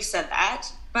us, and we've said that,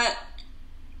 but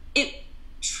it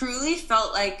truly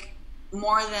felt like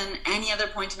more than any other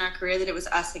point in our career that it was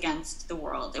us against the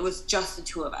world. It was just the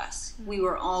two of us. We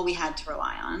were all we had to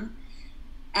rely on.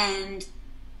 And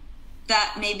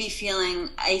that maybe feeling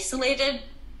isolated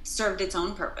served its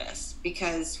own purpose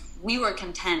because we were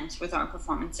content with our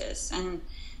performances. And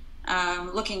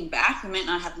looking back, we might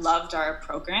not have loved our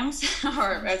programs,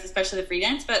 or especially the free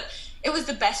dance, but it was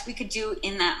the best we could do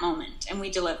in that moment, and we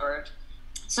delivered.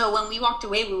 So when we walked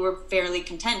away, we were fairly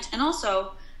content. And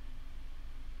also,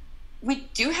 we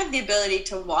do have the ability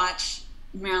to watch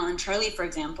Meryl and Charlie, for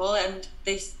example, and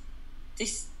they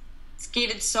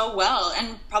skated so well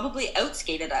and probably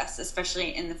outskated us,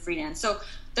 especially in the free dance. So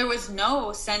there was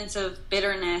no sense of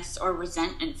bitterness or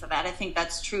resentment for that. I think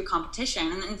that's true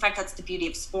competition. And in fact, that's the beauty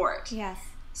of sport. Yes.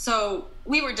 So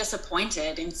we were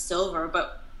disappointed in silver,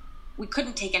 but we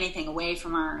couldn't take anything away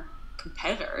from our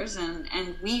competitors. And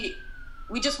we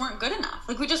just weren't good enough.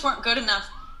 We just weren't good enough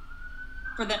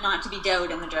for there not to be doubt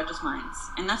in the judges' minds.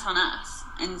 And that's on us.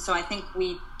 And so I think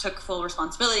we took full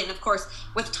responsibility. And of course,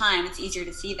 with time, it's easier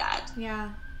to see that. Yeah.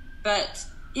 But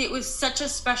it was such a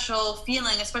special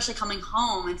feeling, especially coming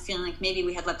home and feeling like maybe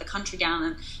we had let the country down,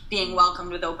 and being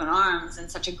welcomed with open arms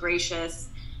and such a gracious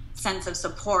sense of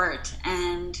support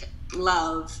and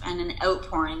love and an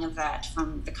outpouring of that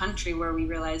from the country, where we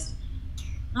realized,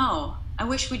 oh, I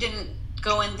wish we didn't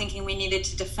go in thinking we needed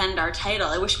to defend our title.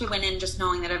 I wish we went in just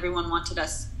knowing that everyone wanted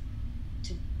us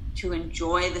to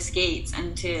enjoy the skates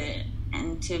and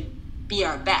to be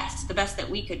our best, the best that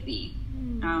we could be.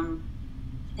 I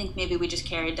think maybe we just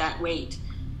carried that weight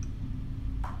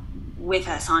with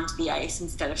us onto the ice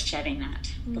instead of shedding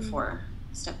that before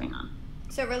stepping on.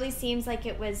 So it really seems like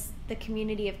it was the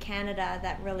community of Canada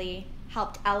that really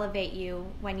helped elevate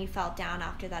you when you felt down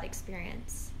after that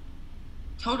experience.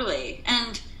 Totally.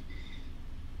 And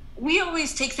we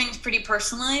always take things pretty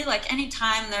personally. Like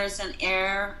anytime there's an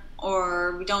error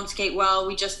or we don't skate well,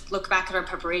 we just look back at our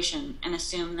preparation and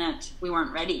assume that we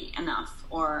weren't ready enough,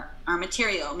 or our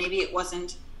material, maybe it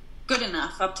wasn't good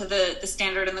enough up to the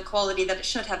standard and the quality that it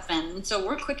should have been. And so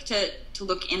we're quick to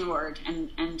look inward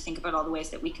and think about all the ways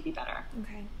that we could be better.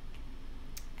 Okay.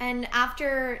 And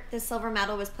after the silver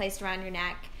medal was placed around your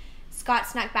neck, Scott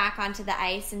snuck back onto the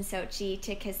ice in Sochi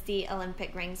to kiss the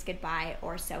Olympic rings goodbye,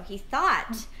 or so he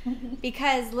thought.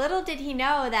 Because little did he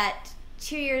know that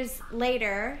 2 years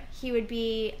later, he would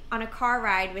be on a car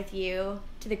ride with you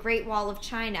to the Great Wall of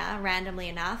China, randomly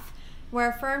enough,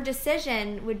 where a firm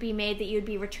decision would be made that you would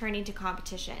be returning to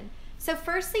competition. So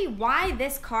firstly, why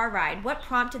this car ride? What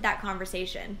prompted that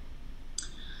conversation?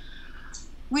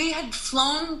 We had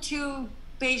flown to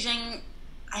Beijing,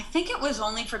 I think it was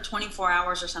only for 24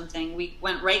 hours or something. We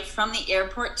went right from the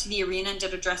airport to the arena and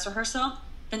did a dress rehearsal,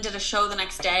 then did a show the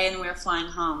next day, and we were flying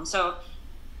home. So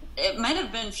it might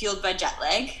have been fueled by jet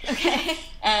lag. Okay.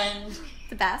 And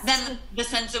the best. then the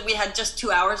sense that we had just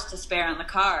 2 hours to spare in the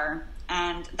car.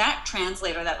 And that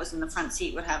translator that was in the front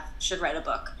seat should write a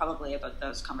book probably about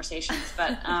those conversations.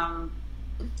 But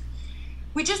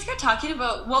we just got talking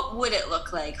about what would it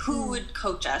look like, who would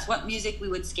coach us, what music we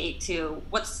would skate to,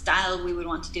 what style we would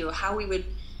want to do, how we would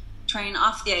train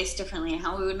off the ice differently,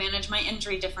 how we would manage my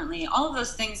injury differently, all of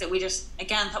those things that we just,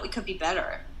 again, thought we could be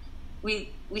better. We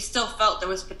still felt there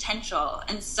was potential.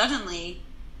 And suddenly,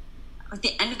 at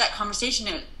the end of that conversation,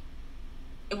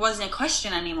 it wasn't a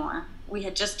question anymore. We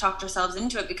had just talked ourselves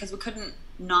into it because we couldn't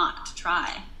not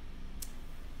try.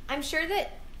 I'm sure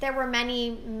that there were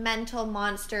many mental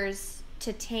monsters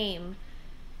to tame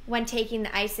when taking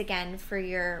the ice again for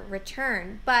your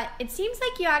return. But it seems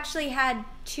like you actually had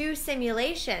 2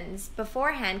 simulations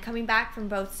beforehand coming back from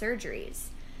both surgeries.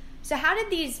 So how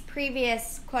did these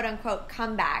previous quote-unquote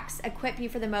comebacks equip you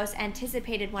for the most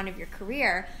anticipated one of your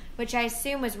career, which I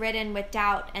assume was ridden with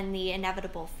doubt and the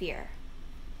inevitable fear?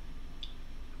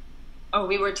 Oh,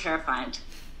 we were terrified.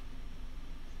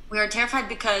 We were terrified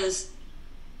because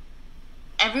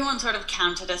everyone sort of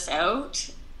counted us out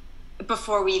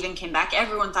before we even came back.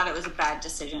 Everyone thought it was a bad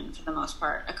decision for the most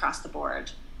part across the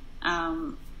board.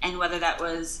 And whether that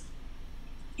was,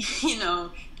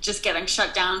 just getting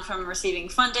shut down from receiving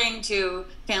funding, to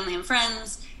family and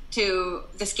friends, to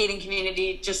the skating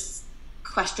community just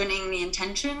questioning the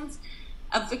intentions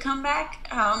of the comeback,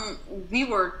 we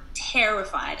were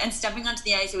terrified. And stepping onto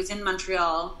the ice, it was in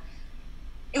Montreal.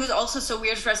 It was also so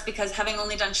weird for us because having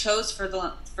only done shows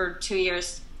for 2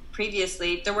 years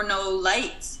previously, there were no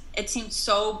lights. It seemed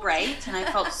so bright, and I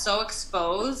felt so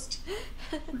exposed,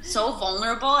 so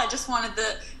vulnerable. I just wanted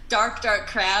the dark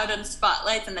crowd and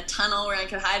spotlights and the tunnel where I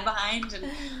could hide behind.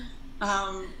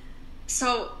 And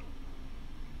so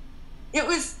it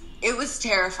was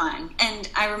terrifying. And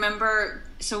I remember,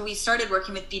 so we started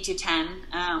working with B210,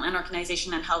 an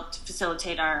organization that helped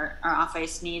facilitate our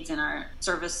off-ice needs and our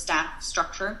service staff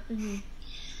structure. Mm-hmm.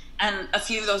 And a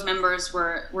few of those members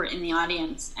were in the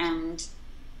audience. And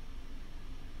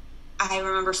I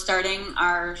remember starting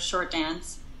our short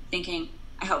dance thinking,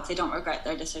 I hope they don't regret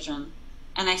their decision.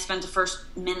 And I spent the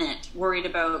first minute worried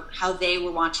about how they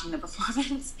were watching the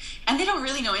performance. And they don't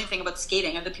really know anything about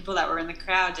skating, and the people that were in the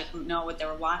crowd didn't know what they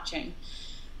were watching.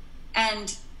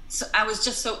 And so I was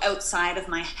just so outside of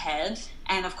my head.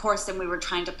 And of course, then we were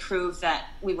trying to prove that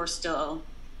we were still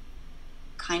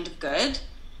kind of good,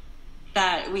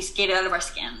 that we skated out of our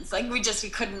skins. Like we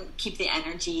couldn't keep the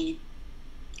energy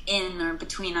in or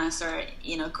between us, or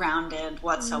grounded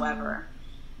whatsoever.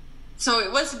 So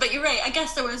it was, but you're right, I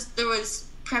guess there was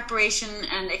preparation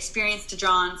and experience to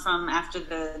draw on from after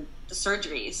the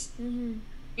surgeries. Mm-hmm.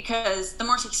 Because the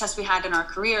more success we had in our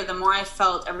career, the more I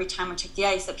felt every time we took the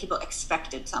ice that people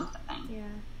expected something. Yeah.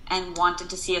 And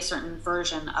wanted to see a certain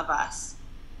version of us.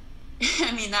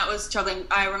 I mean, that was troubling.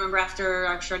 I remember after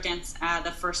our short dance,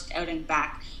 the first outing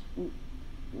back,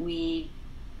 we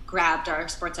grabbed our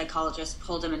sports psychologist,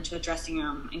 pulled him into a dressing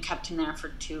room, and kept him there for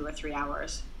 2 or 3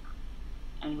 hours.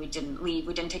 And we didn't leave.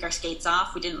 We didn't take our skates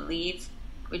off. We didn't leave.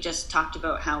 We just talked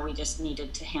about how we just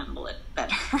needed to handle it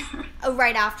better. Oh,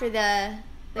 right after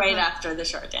after the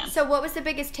short dance. So what was the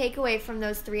biggest takeaway from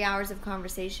those 3 hours of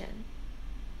conversation?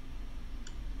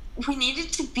 We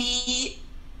needed to be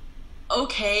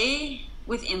okay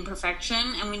with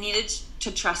imperfection, and we needed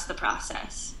to trust the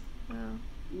process. Wow.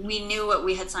 We knew what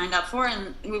we had signed up for,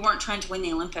 and we weren't trying to win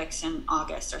the Olympics in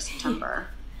August or September.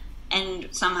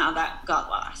 And somehow that got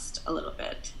lost a little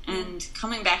bit. And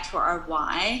coming back to our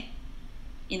why,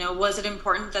 was it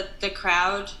important that the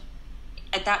crowd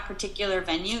at that particular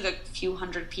venue, the few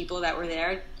hundred people that were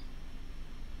there,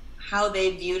 how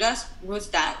they viewed us, was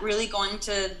that really going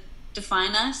to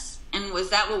define us? And was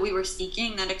that what we were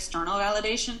seeking, that external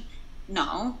validation?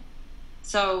 No.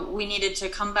 So we needed to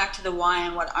come back to the why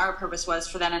and what our purpose was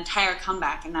for that entire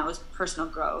comeback, and that was personal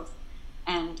growth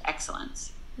and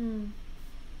excellence.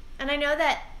 And I know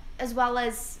that as well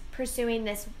as pursuing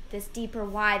this deeper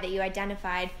why that you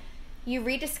identified, you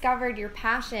rediscovered your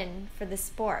passion for the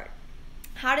sport.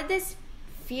 How did this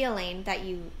feeling that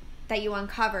you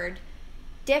uncovered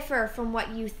differ from what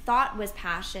you thought was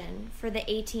passion for the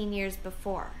 18 years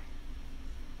before?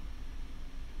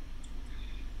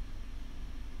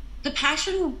 The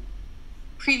passion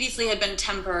previously had been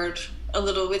tempered a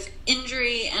little with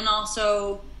injury, and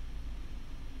also,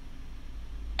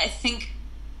 I think,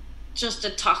 just a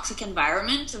toxic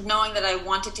environment of knowing that I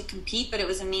wanted to compete, but it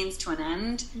was a means to an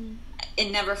end.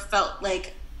 It never felt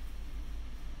like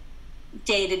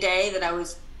day to day that I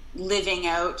was living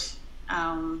out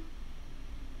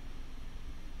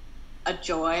a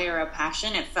joy or a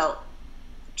passion. It felt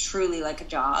truly like a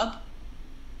job.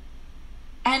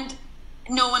 And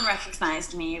no one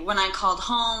recognized me. When I called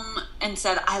home and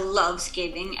said I love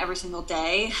skating every single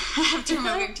day after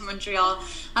moving to Montreal,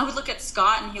 I would look at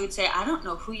Scott and he would say, I don't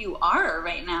know who you are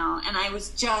right now. And I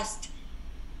was just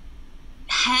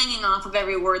hanging off of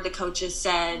every word the coaches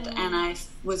said, and I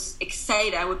was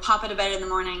excited. I would pop out of bed in the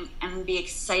morning and be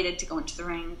excited to go into the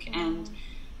rink. And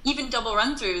even double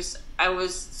run-throughs, I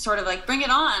was sort of like, bring it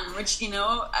on, which,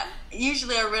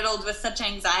 usually are riddled with such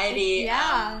anxiety.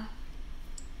 Yeah.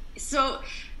 So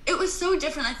it was so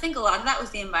different. I think a lot of that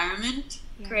was the environment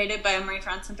created by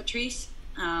Marie-France and Patrice,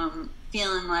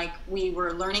 feeling like we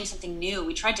were learning something new.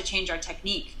 We tried to change our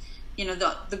technique.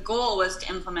 The goal was to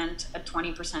implement a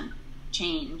 20%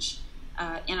 change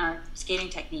in our skating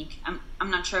technique.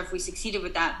 I'm not sure if we succeeded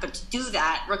with that, but to do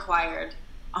that required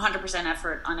 100%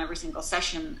 effort on every single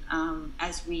session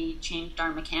as we changed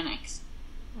our mechanics.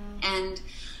 And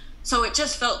so it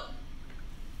just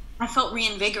I felt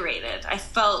reinvigorated. I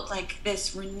felt like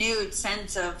this renewed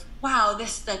sense of, wow,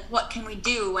 what can we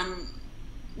do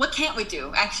what can't we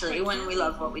do actually when we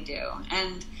love what we do?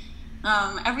 And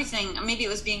everything, maybe it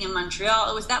was being in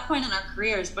Montreal, it was that point in our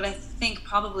careers, but I think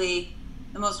probably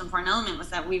the most important element was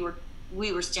that we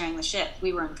were steering the ship.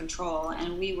 We were in control,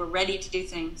 and we were ready to do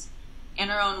things in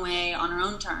our own way, on our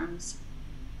own terms.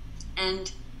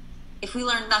 And if we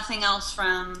learned nothing else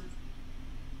from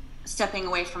stepping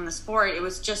away from the sport, it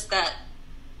was just that,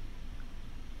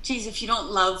 geez, if you don't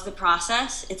love the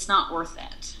process, it's not worth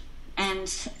it. And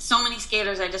so many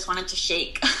skaters I just wanted to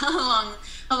shake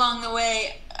along the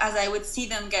way, as I would see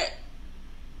them get,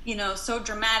 so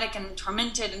dramatic and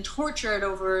tormented and tortured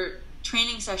over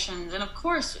training sessions. And of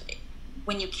course,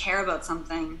 when you care about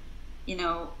something,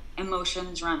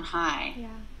 emotions run high. Yeah.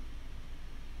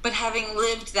 But having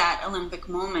lived that Olympic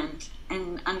moment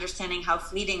and understanding how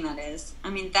fleeting that is,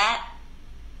 that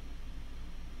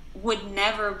would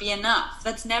never be enough.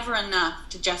 That's never enough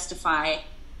to justify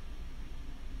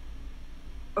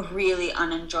a really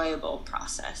unenjoyable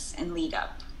process and lead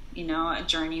up,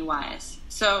 journey-wise.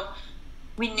 So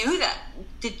we knew that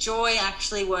the joy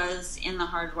actually was in the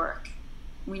hard work.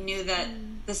 We knew that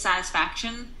the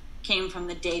satisfaction came from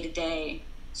the day-to-day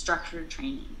structured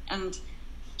training. And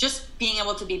just being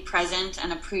able to be present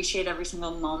and appreciate every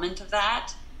single moment of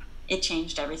that, it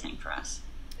changed everything for us.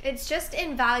 It's just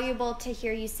invaluable to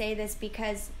hear you say this,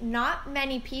 because not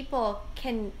many people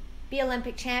can be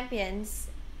Olympic champions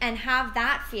and have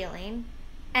that feeling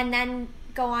and then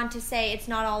go on to say it's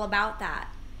not all about that.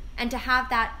 And to have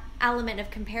that element of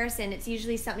comparison, it's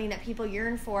usually something that people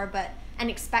yearn for and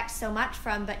expect so much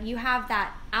from, but you have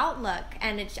that outlook,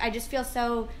 and I just feel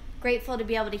so grateful to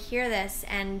be able to hear this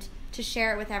and to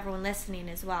share it with everyone listening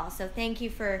as well. So thank you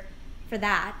for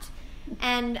that.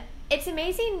 And it's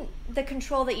amazing the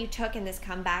control that you took in this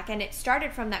comeback, and it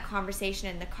started from that conversation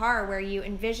in the car where you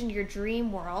envisioned your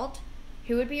dream world.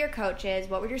 Who would be your coaches?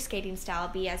 What would your skating style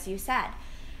be, as you said?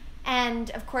 And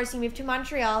of course, you moved to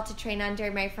Montreal to train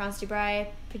under Marie-France Dubreuil,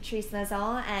 Patrice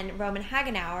Lauzon, and Roman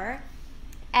Hagenauer.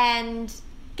 And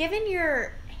given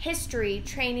your history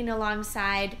training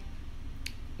alongside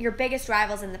your biggest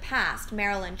rivals in the past,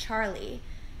 Meryl and Charlie,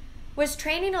 was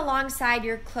training alongside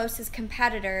your closest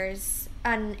competitors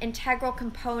an integral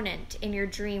component in your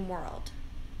dream world?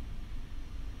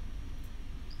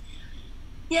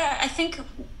 Yeah, I think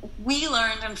we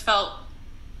learned and felt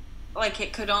like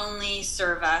it could only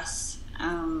serve us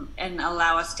and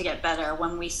allow us to get better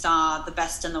when we saw the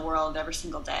best in the world every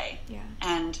single day. Yeah.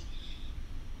 And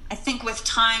I think with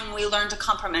time we learned to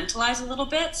compartmentalize a little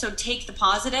bit. So take the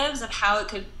positives of how it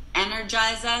could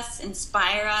energize us,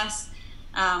 inspire us,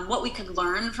 what we could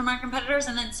learn from our competitors,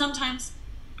 and then sometimes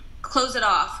close it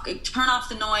off, turn off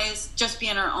the noise, just be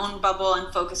in our own bubble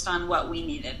and focused on what we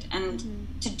needed. And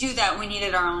to do that, we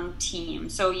needed our own team.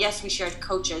 So yes, we shared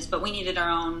coaches, but we needed our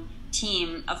own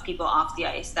team of people off the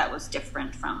ice that was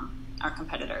different from our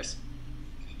competitors.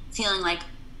 Feeling like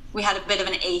we had a bit of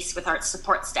an ace with our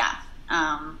support staff,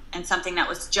 and something that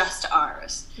was just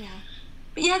ours. Yeah.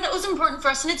 But yeah, that was important for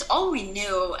us, and it's all we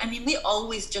knew. I mean, we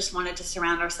always just wanted to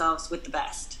surround ourselves with the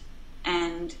best.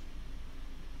 And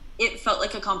it felt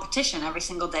like a competition every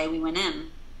single day we went in.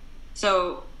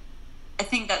 So I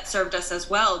think that served us as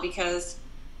well, because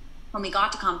when we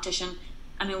got to competition,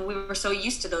 I mean, we were so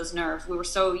used to those nerves. We were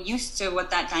so used to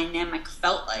what that dynamic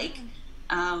felt like,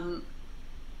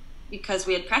 because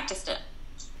we had practiced it.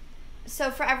 So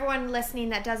for everyone listening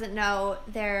that doesn't know,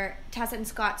 Tessa and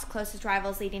Scott's closest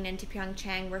rivals leading into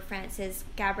Pyeongchang were France's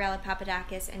Gabriela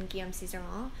Papadakis and Guillaume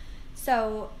Cizeron.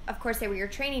 So, of course, they were your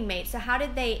training mates. So how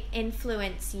did they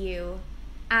influence you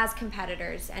as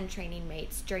competitors and training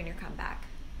mates during your comeback?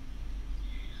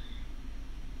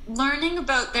 Learning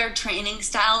about their training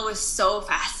style was so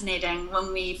fascinating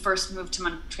when we first moved to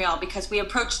Montreal, because we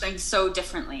approach things so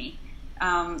differently.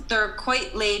 They're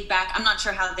quite laid back. I'm not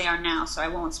sure how they are now, so I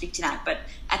won't speak to that. But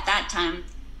at that time,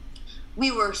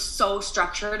 we were so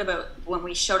structured about when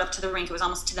we showed up to the rink. It was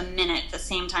almost to the minute, the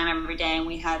same time every day. And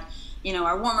we had,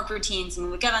 our warm-up routines, and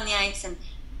we would get on the ice, and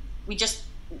we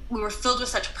were filled with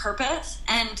such purpose.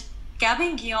 And Gabby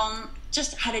and Guillaume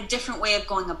just had a different way of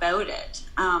going about it.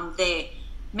 They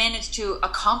managed to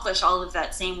accomplish all of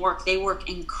that same work. They work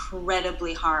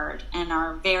incredibly hard and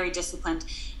are very disciplined.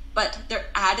 But their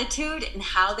attitude and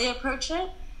how they approach it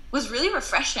was really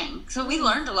refreshing. So we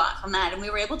learned a lot from that, and we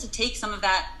were able to take some of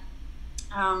that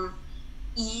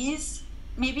ease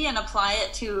maybe and apply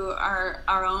it to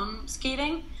our own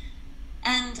skating.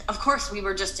 And of course we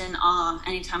were just in awe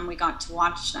anytime we got to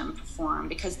watch them perform,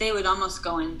 because they would almost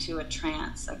go into a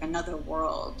trance, like another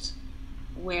world,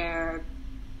 where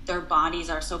their bodies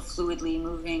are so fluidly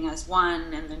moving as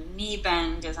one, and the knee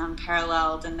bend is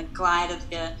unparalleled, and the glide of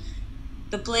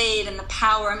the blade and the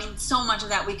power. I mean, so much of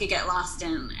that we could get lost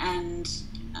in and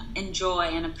enjoy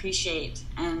and appreciate.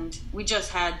 And we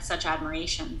just had such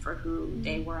admiration for who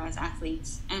they were as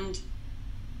athletes. And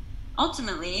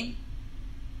ultimately,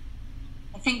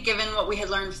 I think given what we had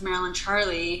learned from Meryl and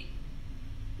Charlie,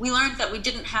 we learned that we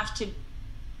didn't have to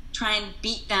try and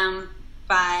beat them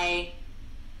by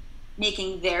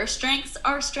making their strengths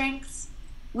our strengths.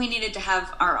 We needed to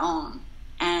have our own.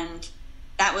 And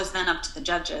that was then up to the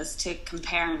judges to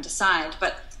compare and decide.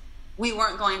 But we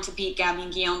weren't going to beat Gabby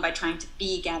and Guillaume by trying to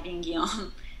be Gabby and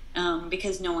Guillaume,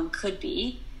 because no one could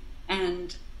be.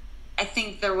 And I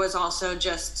think there was also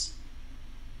just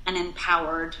an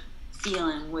empowered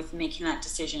feeling with making that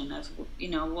decision of,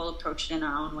 we'll approach it in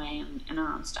our own way and in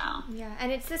our own style. Yeah,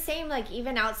 and it's the same, like,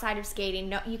 even outside of skating.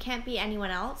 No, you can't be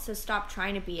anyone else, so stop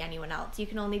trying to be anyone else. You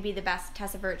can only be the best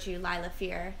Tessa Virtue, Lilah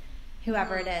Fear,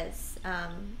 whoever it is.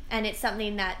 And it's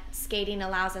something that skating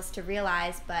allows us to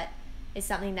realize, but is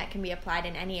something that can be applied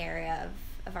in any area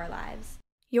of our lives.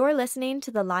 You're listening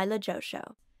to the Lilah Jo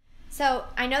Show. So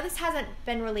I know this hasn't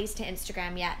been released to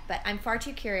Instagram yet, but I'm far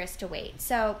too curious to wait.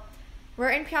 So we're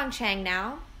in Pyeongchang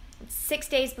now. It's 6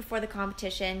 days before the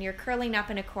competition. You're curling up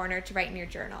in a corner to write in your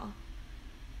journal.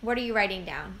 What are you writing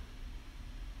down?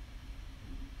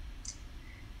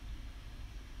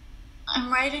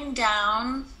 I'm writing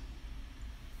down...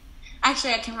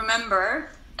 Actually, I can remember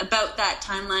about that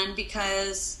timeline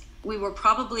because we were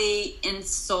probably in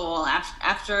Seoul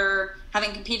after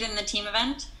having competed in the team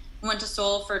event. We went to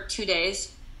Seoul for 2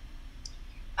 days.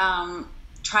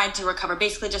 Tried to recover,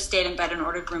 basically just stayed in bed and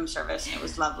ordered room service. It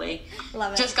was lovely.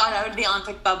 Love it. Just got out of the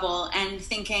Olympic bubble and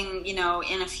thinking, in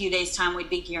a few days' time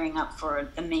we'd be gearing up for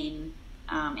the main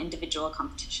individual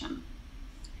competition.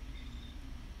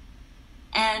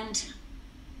 And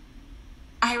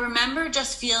I remember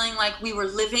just feeling like we were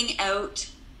living out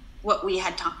what we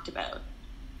had talked about.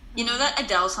 You know that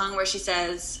Adele song where she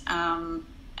says,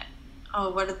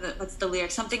 what's the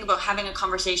lyric? Something about having a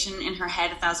conversation in her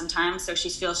head 1,000 times so she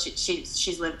feels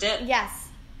she's lived it. Yes.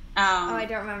 I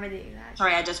don't remember that.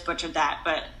 Sorry, I just butchered that.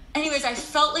 But anyways, I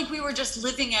felt like we were just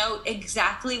living out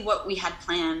exactly what we had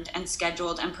planned and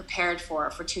scheduled and prepared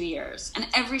for 2 years. And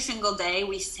every single day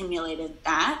we simulated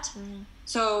that. Mm-hmm.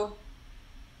 So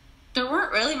there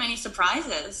weren't really many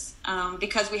surprises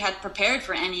because we had prepared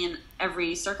for any and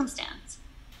every circumstance.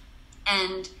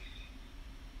 And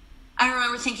I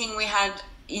remember thinking we had,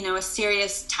 a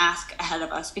serious task ahead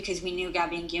of us because we knew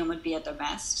Gabby and Guillaume would be at their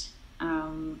best.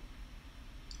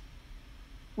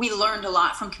 We learned a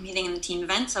lot from competing in the team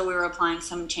event, so we were applying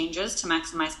some changes to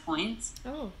maximize points.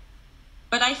 Oh.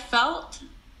 But I felt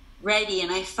ready,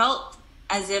 and I felt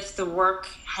as if the work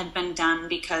had been done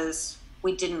because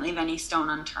we didn't leave any stone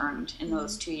unturned in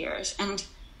those 2 years. And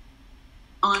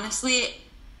honestly,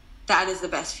 that is the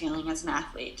best feeling as an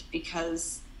athlete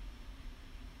because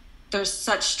there's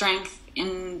such strength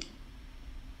in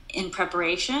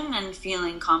preparation and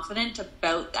feeling confident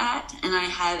about that. And I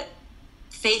had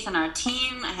faith in our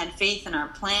team. I had faith in our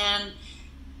plan.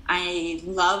 I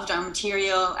loved our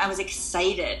material. I was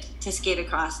excited to skate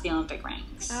across the Olympic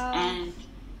ranks. Oh. And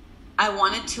I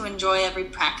wanted to enjoy every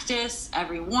practice,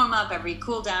 every warm-up, every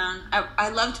cool-down. I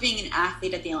loved being an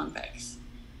athlete at the Olympics.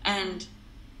 And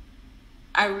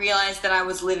I realized that I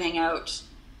was living out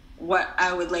what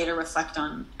I would later reflect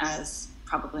on as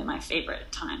probably my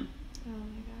favorite time. Oh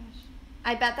my gosh.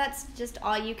 I bet that's just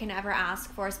all you can ever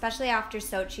ask for, especially after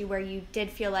Sochi where you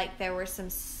did feel like there were some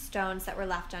stones that were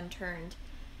left unturned.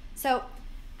 So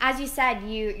as you said,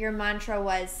 your mantra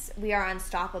was, we are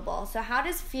unstoppable. So how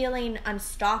does feeling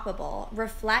unstoppable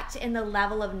reflect in the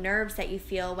level of nerves that you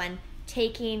feel when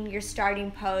taking your starting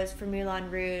pose for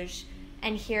Moulin Rouge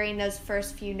and hearing those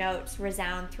first few notes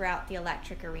resound throughout the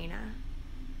electric arena?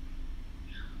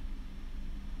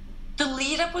 The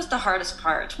lead up was the hardest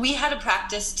part. We had a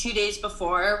practice 2 days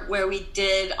before where we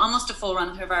did almost a full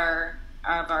run through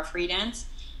of our free dance.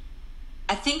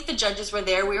 I think the judges were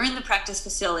there. We were in the practice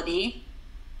facility.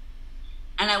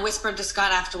 And I whispered to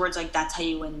Scott afterwards, like, that's how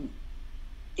you win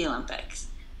the Olympics.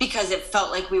 Because it felt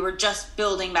like we were just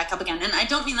building back up again. And I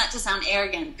don't mean that to sound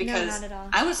arrogant, because no, not at all.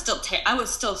 I was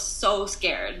still so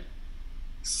scared.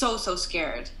 So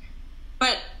scared.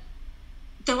 But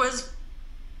there was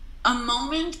a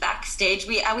moment backstage.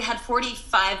 We had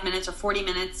 45 minutes or 40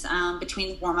 minutes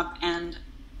between warm-up and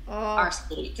our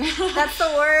skate. That's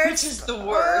the worst. Which is the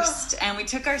worst. And we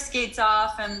took our skates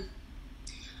off, and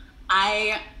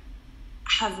I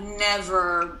have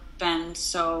never been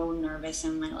so nervous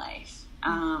in my life.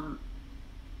 I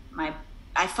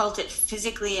felt it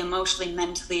physically, emotionally,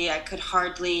 mentally. I could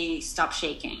hardly stop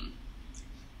shaking.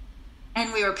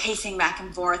 And we were pacing back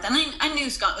and forth. And I knew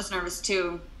Scott was nervous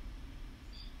too.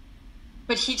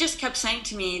 But he just kept saying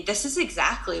to me, this is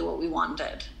exactly what we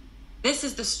wanted. This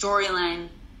is the storyline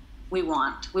we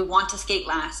want. We want to skate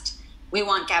last. We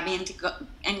want Gabby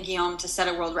and Guillaume to set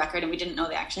a world record, and we didn't know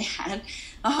they actually had.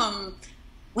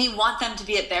 We want them to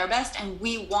be at their best, and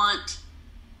we want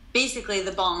basically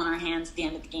the ball in our hands at the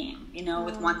end of the game,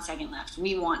 with 1 second left.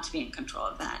 We want to be in control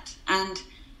of that. And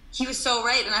he was so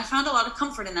right, and I found a lot of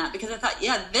comfort in that, because I thought,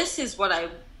 yeah, this is what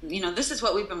this is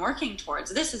what we've been working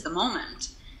towards. This is the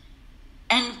moment.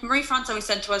 And Marie-France always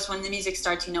said to us, when the music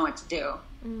starts, you know what to do.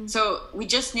 So we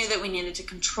just knew that we needed to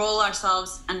control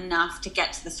ourselves enough to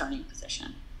get to the starting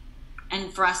position.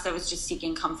 And for us, that was just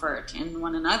seeking comfort in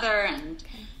one another and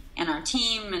our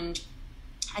team. And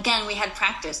again, we had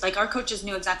practice. Like, our coaches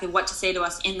knew exactly what to say to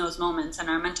us in those moments. And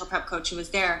our mental prep coach, who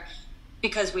was there,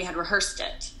 because we had rehearsed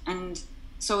it. And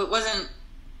so it wasn't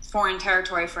foreign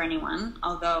territory for anyone,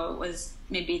 although it was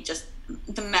maybe just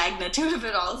the magnitude of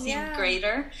it all seemed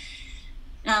greater.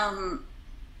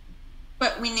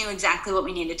 But we knew exactly what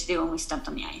we needed to do when we stepped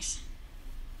on the ice.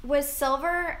 Was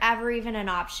silver ever even an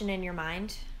option in your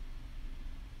mind?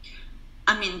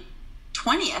 I mean,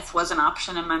 20th was an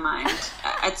option in my mind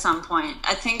at some point.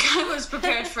 I think I was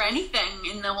prepared for anything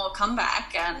in the whole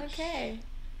comeback. And okay.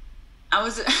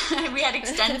 We had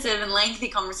extensive and lengthy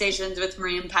conversations with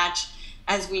Marie and Patch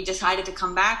as we decided to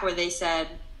come back, where they said,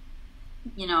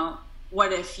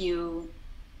 what if you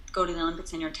go to the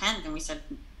Olympics in your 10th? And we said,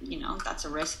 that's a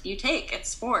risk you take. It's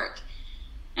sport.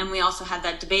 And we also had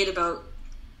that debate about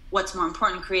what's more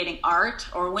important, creating art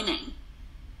or winning.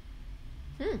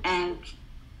 And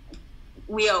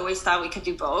we always thought we could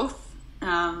do both.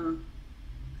 I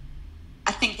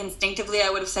think instinctively I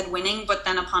would have said winning, but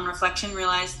then upon reflection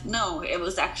realized, no, it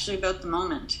was actually about the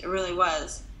moment. It really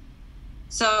was.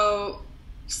 So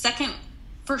second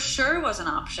for sure was an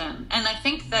option. And I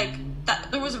think that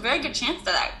there was a very good chance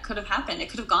that could have happened. It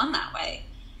could have gone that way.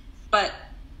 But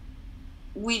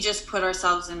we just put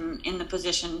ourselves in the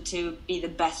position to be the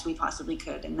best we possibly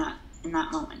could in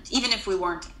that moment. Even if we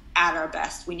weren't at our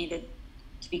best, we needed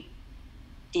to be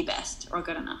the best or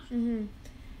good enough. Mm-hmm.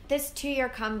 This 2-year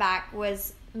comeback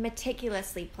was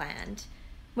meticulously planned,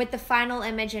 with the final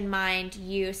image in mind,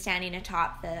 you standing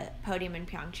atop the podium in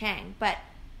Pyeongchang. But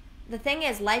the thing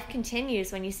is, life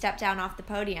continues when you step down off the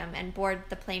podium and board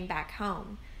the plane back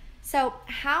home. So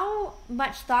how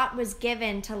much thought was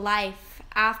given to life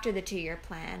after the 2-year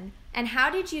plan? And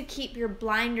how did you keep your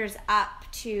blinders up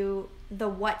to the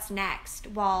what's next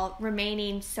while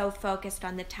remaining so focused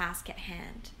on the task at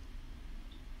hand?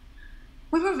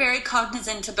 We were very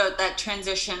cognizant about that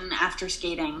transition after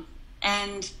skating.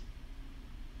 And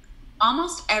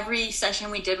almost every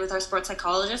session we did with our sports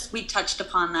psychologist, we touched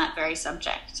upon that very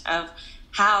subject of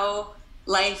how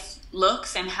life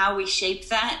looks and how we shape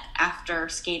that after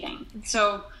skating.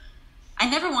 So I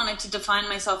never wanted to define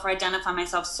myself or identify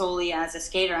myself solely as a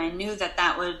skater. I knew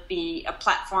that would be a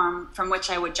platform from which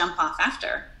I would jump off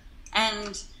after.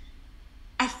 And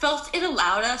I felt it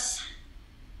allowed us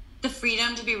the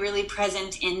freedom to be really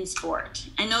present in sport.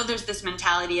 I know there's this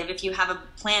mentality of if you have a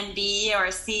plan B or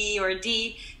a C or a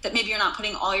D, that maybe you're not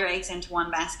putting all your eggs into one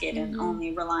basket and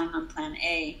only relying on plan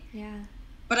A. Yeah.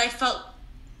 But I felt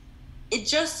it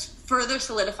just further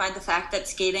solidified the fact that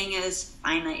skating is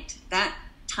finite. That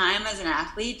time as an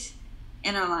athlete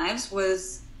in our lives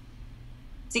was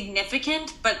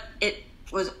significant, but it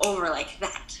was over like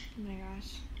that. Oh my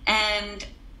gosh. And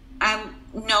I'm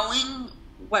knowing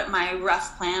what my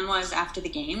rough plan was after the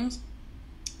games,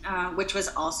 which was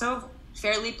also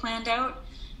fairly planned out,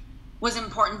 was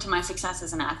important to my success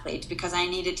as an athlete, because I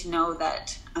needed to know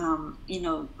that,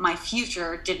 my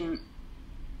future didn't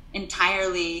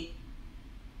entirely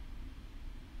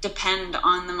depend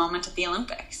on the moment of the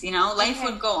Olympics. Life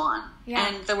would go on. Yeah.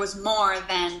 And there was more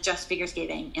than just figure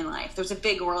skating in life. There's a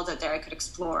big world out there I could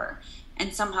explore.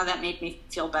 And somehow that made me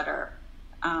feel better,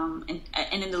 and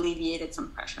it alleviated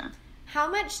some pressure. How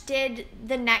much did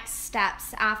the next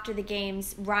steps after the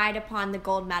games ride upon the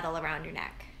gold medal around your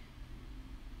neck?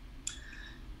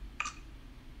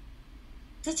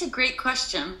 That's a great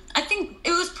question. I think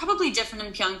it was probably different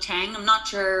in Pyeongchang. I'm not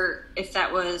sure if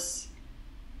that was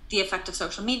the effect of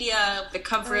social media, the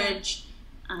coverage,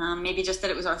 maybe just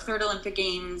that it was our third Olympic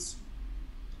Games.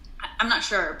 I'm not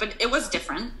sure, but it was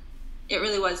different. It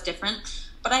really was different.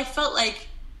 But I felt like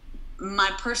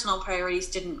my personal priorities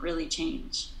didn't really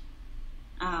change.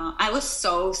 I was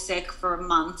so sick for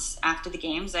months after the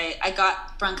games. I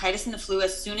got bronchitis and the flu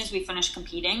as soon as we finished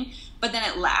competing, but then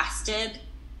it lasted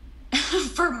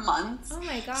for months. Oh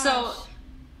my gosh. So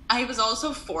I was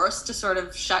also forced to sort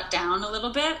of shut down a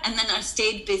little bit, and then I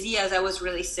stayed busy as I was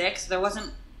really sick, so there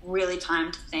wasn't really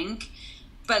time to think.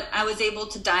 But I was able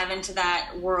to dive into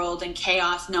that world and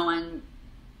chaos knowing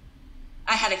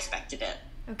I had expected it.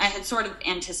 Okay. I had sort of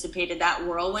anticipated that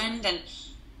whirlwind, and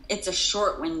it's a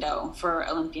short window for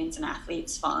Olympians and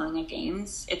athletes following the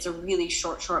games. It's a really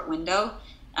short window.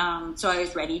 So I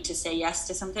was ready to say yes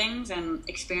to some things and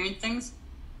experience things.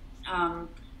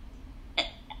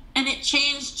 And it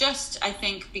changed just, I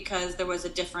think, because there was a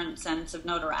different sense of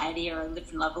notoriety or a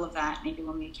different level of that maybe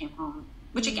when we came home,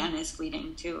 which again is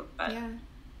fleeting too. But yeah.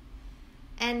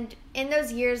 And in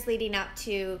those years leading up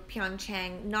to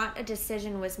Pyeongchang, not a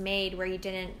decision was made where you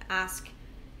didn't ask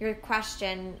your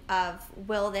question of,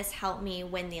 will this help me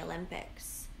win the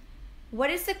Olympics? What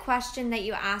is the question that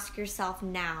you ask yourself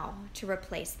now to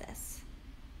replace this?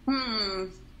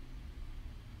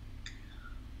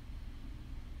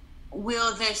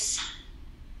 Will this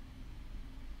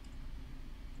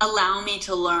allow me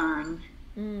to learn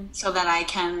so that I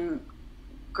can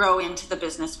grow into the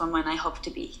businesswoman I hope to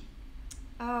be?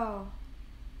 Oh.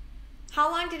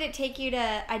 How long did it take you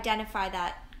to identify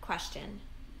that question?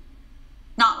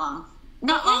 Not long.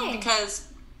 Not long, because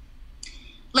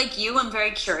like you, I'm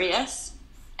very curious.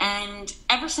 And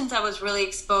ever since I was really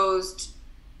exposed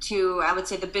to, I would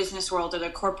say, the business world or the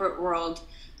corporate world,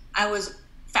 I was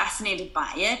fascinated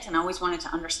by it and I always wanted to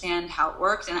understand how it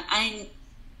worked. And I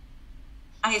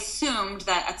assumed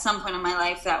that at some point in my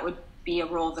life that would be a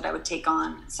role that I would take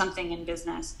on, something in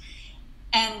business.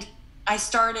 And I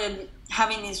started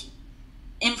having these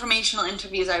informational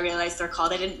interviews, I realized they're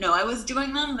called. I didn't know I was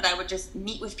doing them, but I would just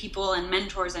meet with people and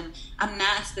mentors and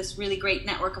amass this really great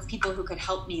network of people who could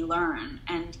help me learn.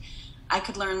 And I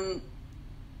could learn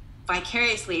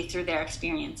vicariously through their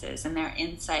experiences and their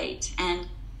insight and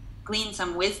glean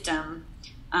some wisdom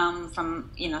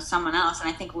from someone else. And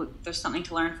I think there's something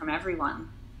to learn from everyone.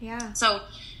 Yeah. So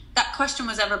that question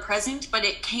was ever present, but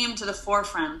it came to the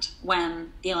forefront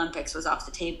when the Olympics was off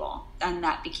the table, and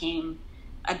that became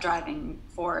a driving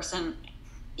force. And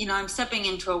I'm stepping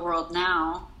into a world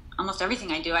now, almost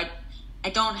everything I do, I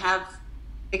don't have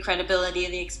the credibility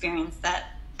or the experience that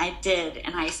I did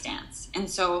in ice dance. And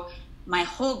so my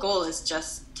whole goal is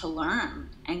just to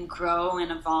learn and grow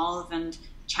and evolve and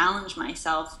challenge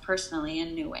myself personally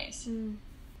in new ways.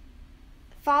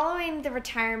 Following the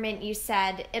retirement, you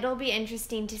said, it'll be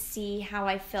interesting to see how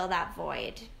I fill that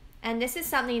void. And this is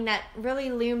something that really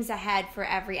looms ahead for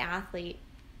every athlete.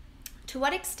 To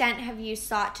what extent have you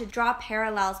sought to draw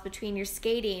parallels between your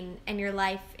skating and your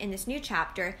life in this new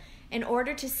chapter in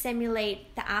order to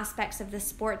simulate the aspects of the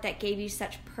sport that gave you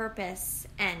such purpose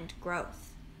and growth?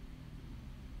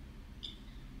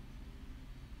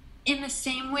 In the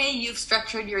same way you've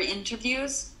structured your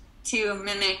interviews to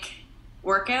mimic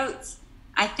workouts,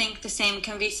 I think the same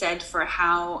can be said for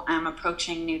how I'm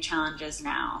approaching new challenges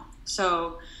now.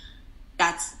 So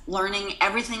that's learning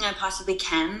everything I possibly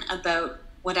can about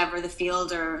whatever the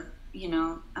field or,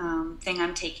 thing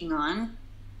I'm taking on.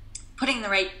 Putting the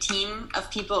right team of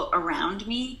people around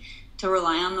me to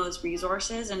rely on those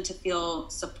resources and to feel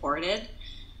supported.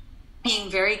 Being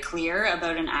very clear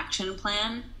about an action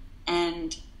plan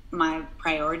and my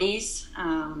priorities.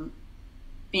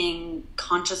 Being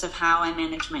conscious of how I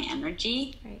manage my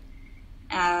energy. Right.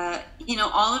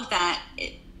 All of that,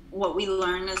 what we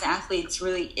learn as athletes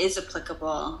really is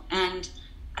applicable. And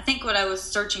I think what I was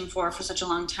searching for such a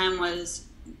long time was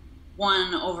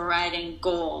one overriding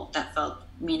goal that felt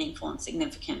meaningful and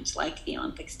significant, like the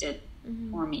Olympics did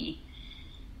for me.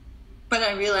 But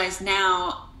I realize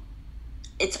now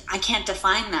I can't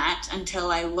define that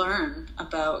until I learn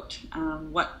about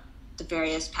what the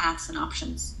various paths and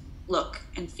options look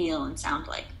and feel and sound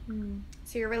like.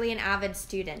 So you're really an avid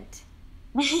student.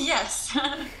 Yes.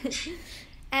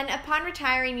 And upon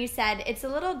retiring, you said, it's a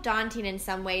little daunting in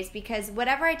some ways because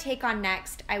whatever I take on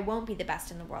next, I won't be the best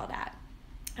in the world at.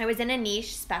 I was in a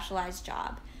niche, specialized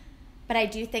job, but I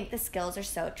do think the skills are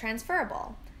so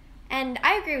transferable. And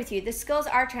I agree with you, the skills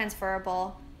are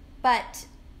transferable, but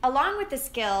along with the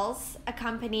skills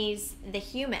accompanies the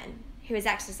human who is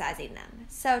exercising them.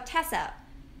 So Tessa,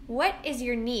 what is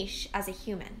your niche as a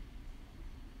human?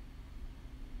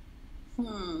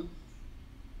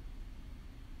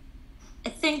 I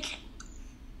think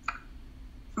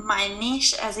my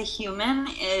niche as a human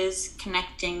is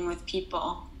connecting with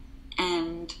people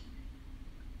and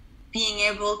being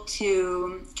able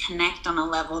to connect on a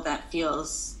level that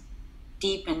feels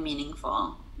deep and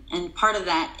meaningful. And part of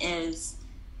that is,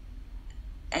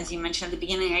 as you mentioned at the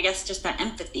beginning, I guess just that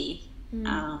empathy,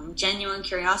 genuine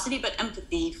curiosity, but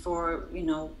empathy for,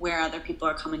 where other people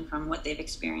are coming from, what they've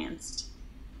experienced.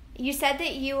 You said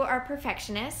that you are a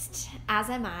perfectionist, as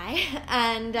am I,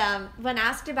 and when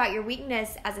asked about your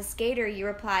weakness as a skater, you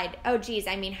replied, oh geez,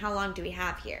 how long do we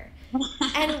have here?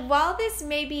 And while this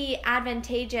may be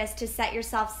advantageous to set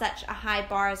yourself such a high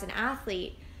bar as an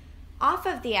athlete, off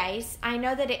of the ice, I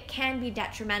know that it can be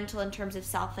detrimental in terms of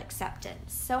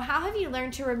self-acceptance. So how have you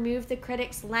learned to remove the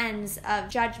critic's lens of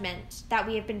judgment that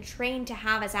we have been trained to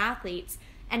have as athletes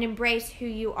and embrace who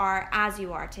you are as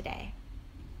you are today?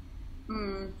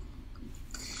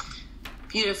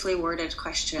 Beautifully worded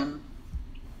question.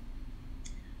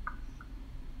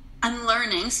 I'm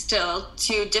learning still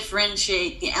to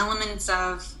differentiate the elements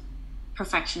of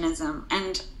perfectionism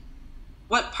and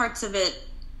what parts of it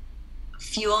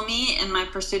fuel me in my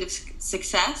pursuit of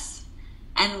success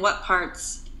and what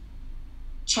parts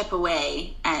chip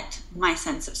away at my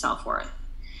sense of self-worth.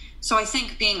 So I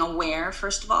think being aware,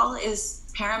 first of all, is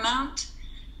paramount.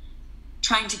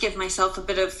 Trying to give myself a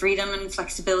bit of freedom and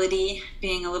flexibility,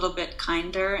 being a little bit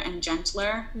kinder and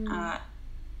gentler,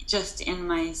 just in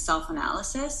my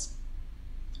self-analysis,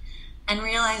 and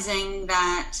realizing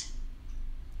that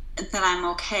I'm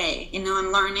okay.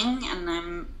 I'm learning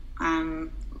and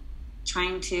I'm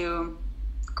trying to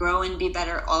grow and be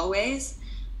better always,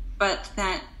 but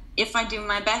that if I do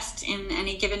my best in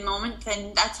any given moment,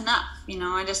 then that's enough.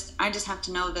 I just have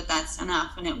to know that that's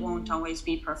enough, and it won't always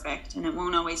be perfect, and it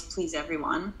won't always please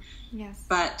everyone. Yes.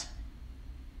 But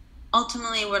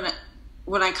ultimately,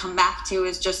 what I come back to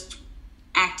is just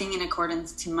acting in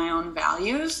accordance to my own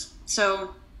values.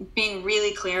 So being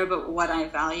really clear about what I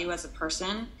value as a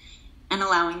person, and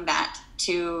allowing that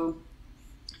to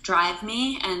drive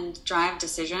me and drive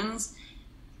decisions.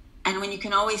 And when you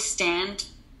can always stand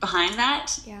behind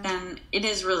that, then it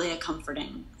is really a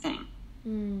comforting thing.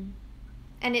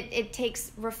 And it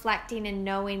takes reflecting and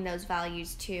knowing those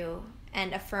values too,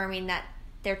 and affirming that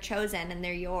they're chosen and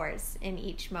they're yours in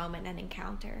each moment and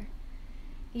encounter.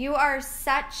 You are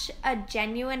such a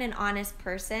genuine and honest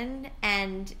person,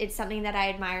 and it's something that I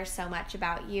admire so much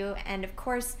about you. And of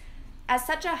course, as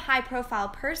such a high profile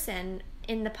person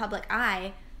in the public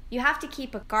eye, you have to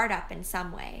keep a guard up in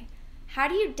some way. How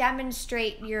do you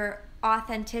demonstrate your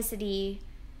authenticity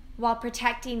while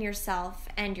protecting yourself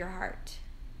and your heart?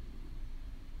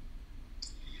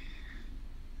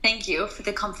 Thank you for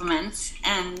the compliments.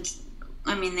 And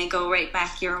they go right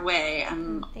back your way.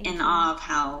 I'm in awe of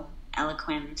how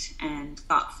eloquent and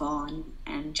thoughtful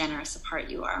and generous of heart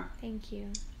you are. Thank you.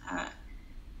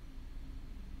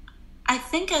 I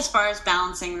think as far as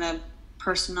balancing the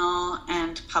personal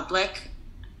and public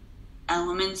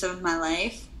elements of my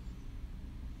life,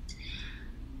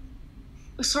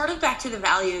 sort of back to the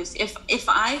values. If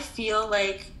I feel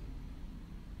like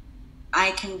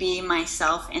I can be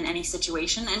myself in any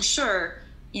situation, and sure,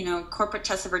 corporate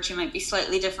Tessa Virtue might be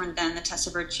slightly different than the Tessa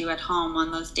Virtue at home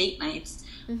on those date nights,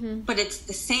 but it's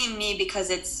the same me because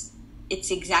it's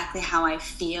exactly how I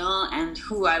feel and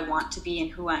who I want to be and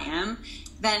who I am,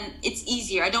 then it's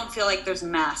easier. I don't feel like there's a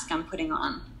mask I'm putting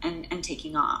on and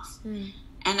taking off.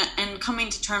 And coming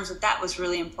to terms with that was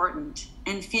really important,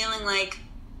 and feeling like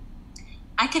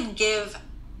I can give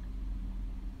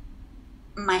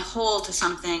my whole to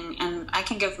something, and I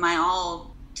can give my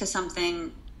all to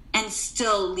something and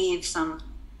still leave some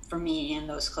for me and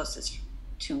those closest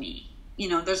to me.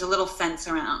 There's a little fence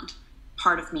around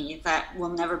part of me that will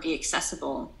never be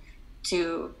accessible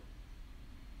to,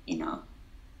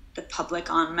 the public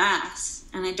en masse.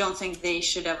 And I don't think they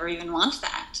should ever even want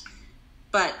that.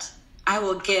 But I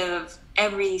will give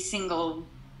every single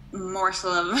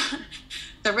morsel of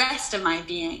the rest of my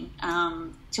being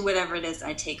to whatever it is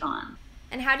I take on.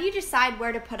 And how do you decide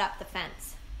where to put up the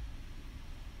fence?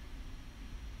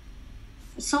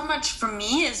 So much for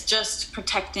me is just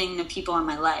protecting the people in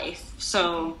my life.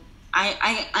 So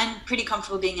I'm pretty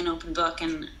comfortable being an open book,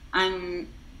 and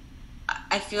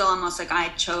I feel almost like I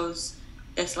chose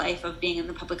this life of being in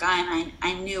the public eye, and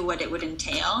I knew what it would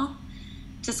entail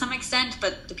to some extent,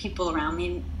 but the people around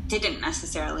me didn't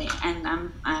necessarily, and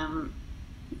I'm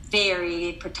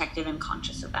very protective and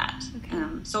conscious of that. Okay.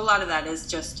 So a lot of that is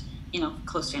just,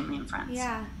 close family and friends.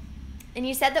 Yeah. And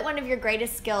you said that one of your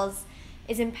greatest skills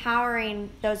is empowering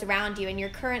those around you, and you're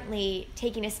currently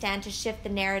taking a stand to shift the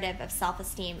narrative of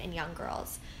self-esteem in young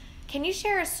girls. Can you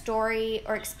share a story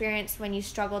or experience when you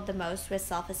struggled the most with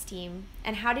self-esteem,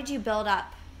 and how did you build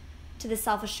up to the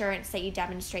self-assurance that you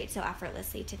demonstrate so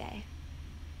effortlessly today?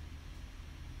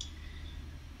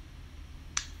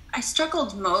 I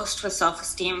struggled most with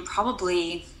self-esteem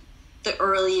probably the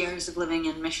early years of living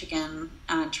in Michigan,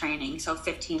 training, so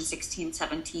 15, 16,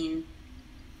 17.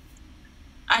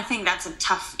 I think that's a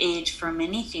tough age for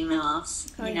many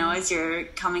females, as you're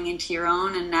coming into your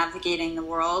own and navigating the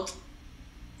world.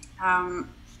 But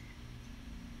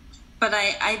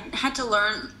I had to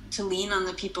learn to lean on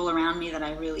the people around me that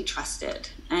I really trusted.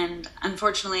 And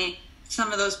unfortunately,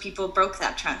 some of those people broke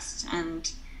that trust,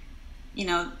 and,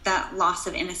 that loss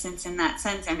of innocence in that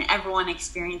sense. And everyone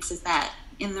experiences that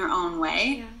in their own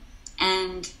way. Yeah.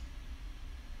 And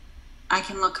I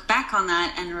can look back on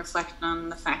that and reflect on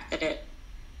the fact that it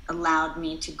allowed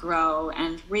me to grow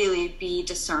and really be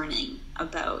discerning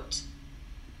about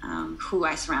who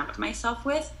I surrounded myself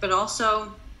with, but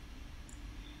also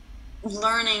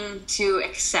learning to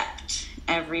accept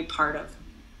every part of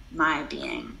my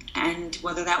being. And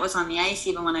whether that was on the ice,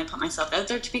 even when I put myself out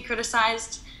there to be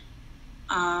criticized,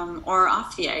 or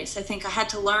off the ice, I think I had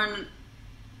to learn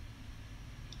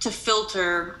to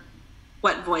filter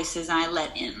what voices I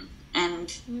let in.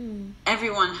 And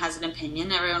everyone has an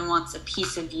opinion. Everyone wants a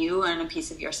piece of you and a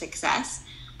piece of your success.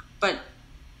 But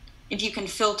if you can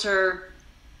filter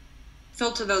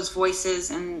those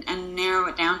voices and narrow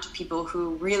it down to people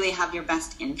who really have your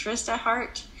best interest at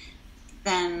heart,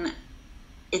 then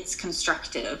it's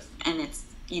constructive, and it's,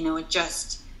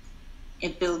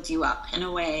 it builds you up in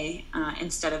a way,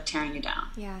 instead of tearing you down.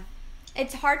 Yeah.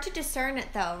 It's hard to discern it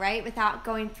though, right? Without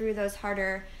going through those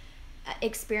harder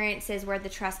experiences where the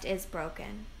trust is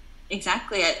broken.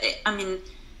 Exactly. I mean,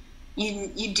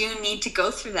 you do need to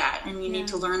go through that, and you need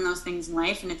to learn those things in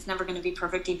life, and it's never going to be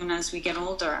perfect even as we get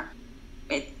older.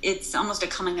 It's almost a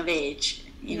coming of age,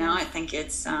 I think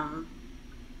it's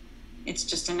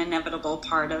just an inevitable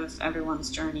part of everyone's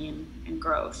journey and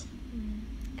growth.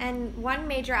 And one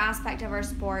major aspect of our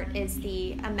sport is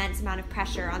the immense amount of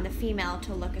pressure on the female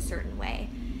to look a certain way.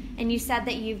 And you said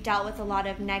that you've dealt with a lot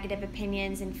of negative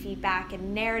opinions and feedback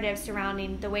and narratives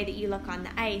surrounding the way that you look on the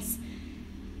ice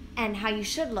and how you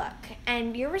should look.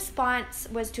 And your response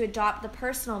was to adopt the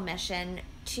personal mission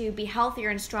to be healthier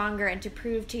and stronger, and to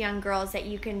prove to young girls that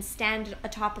you can stand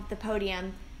atop of the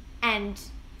podium and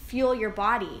fuel your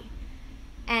body,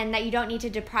 and that you don't need to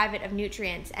deprive it of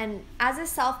nutrients. And as a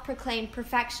self-proclaimed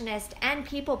perfectionist and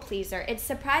people pleaser, it's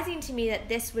surprising to me that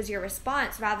this was your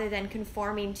response rather than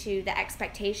conforming to the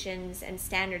expectations and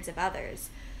standards of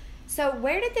others. So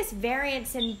where did this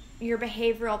variance in your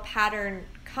behavioral pattern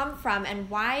come from, and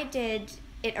why did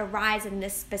it arise in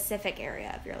this specific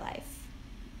area of your life?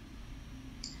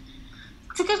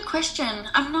 It's a good question.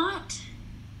 I'm not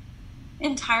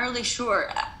entirely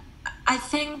sure. I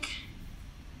think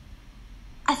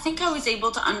I was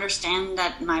able to understand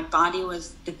that my body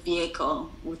was the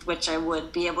vehicle with which I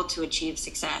would be able to achieve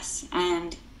success.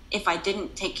 And if I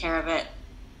didn't take care of it,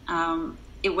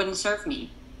 it wouldn't serve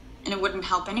me, and it wouldn't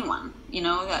help anyone,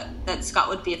 that Scott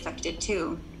would be affected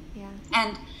too. Yeah.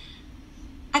 And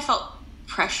I felt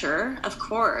pressure, of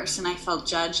course, and I felt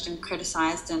judged and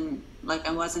criticized and like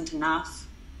I wasn't enough.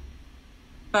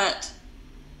 But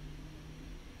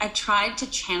I tried to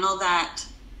channel that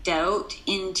doubt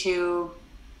into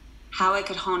how I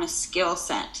could hone a skill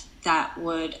set that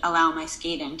would allow my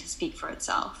skating to speak for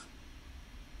itself.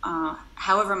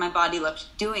 However my body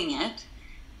looked doing it,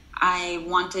 I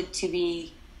wanted to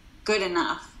be good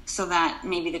enough so that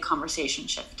maybe the conversation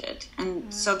shifted.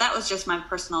 And so that was just my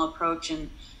personal approach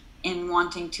in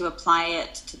wanting to apply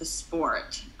it to the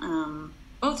sport,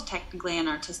 both technically and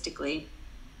artistically,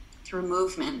 through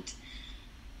movement.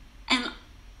 And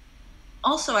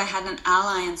also I had an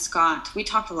ally in Scott. We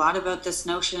talked a lot about this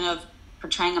notion of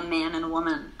portraying a man and a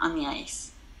woman on the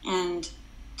ice. And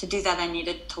to do that, I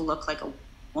needed to look like a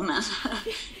woman,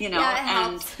 Yeah, it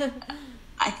helps.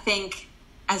 I think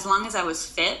as long as I was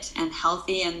fit and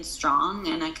healthy and strong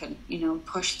and I could,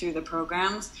 push through the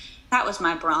programs, that was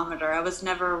my barometer. I was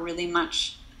never really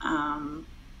much,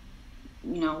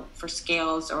 for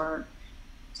scales or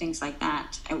things like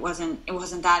that. It wasn't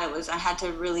that. It was, I had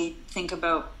to really think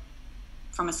about,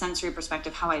 from a sensory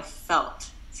perspective, how I felt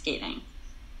skating.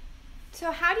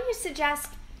 So how do you suggest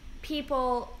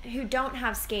people who don't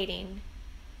have skating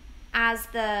as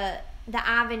the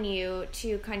avenue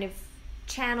to kind of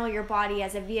channel your body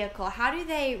as a vehicle? How do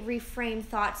they reframe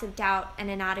thoughts of doubt and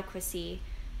inadequacy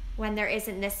when there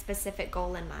isn't this specific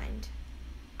goal in mind?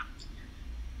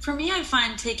 For me, I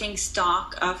find taking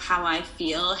stock of how I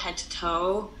feel head to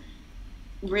toe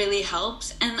really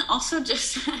helps. And also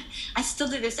just, I still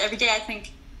do this every day. I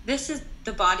think, this is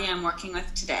the body I'm working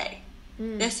with today.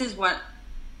 This is what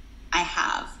I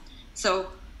have.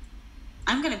 So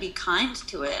I'm going to be kind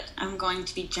to it. I'm going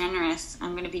to be generous.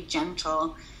 I'm going to be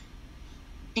gentle,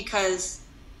 because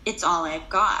it's all I've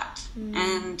got.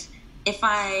 And if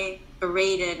I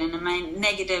berate it and am I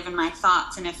negative in my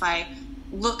thoughts, and if I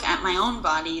look at my own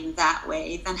body that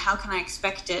way, then how can I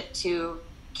expect it to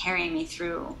carry me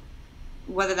through,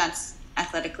 whether that's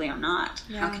athletically or not?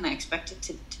 Yeah. How can I expect it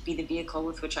to be the vehicle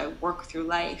with which I work through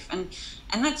life? And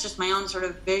that's just my own sort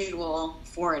of visual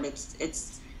for it.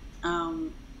 It's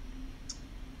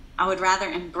I would rather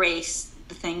embrace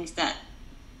the things that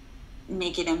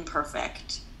make it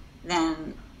imperfect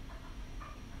than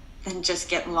just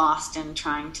get lost in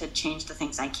trying to change the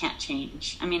things I can't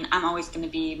change. I mean, I'm always going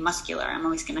to be muscular. I'm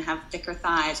always going to have thicker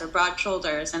thighs or broad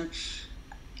shoulders. And,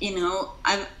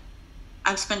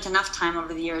 I've spent enough time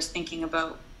over the years thinking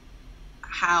about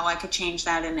how I could change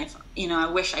that. And if,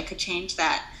 I wish I could change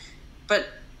that. But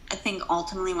I think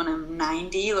ultimately when I'm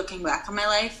 90, looking back on my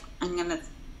life, I'm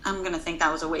going to think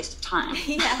that was a waste of time.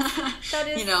 Yeah, that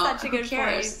is such a good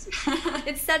point.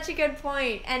 It's such a good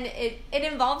point. And it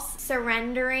involves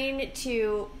surrendering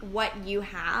to what you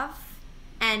have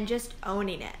and just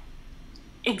owning it.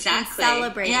 Exactly. And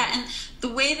celebrating. Yeah, and the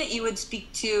way that you would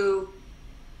speak to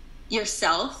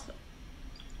yourself,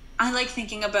 I like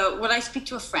thinking about, would I speak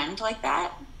to a friend like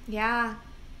that? Yeah.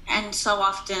 And so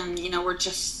often, we're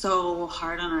just so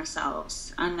hard on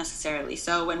ourselves unnecessarily.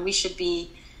 So when we should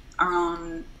be our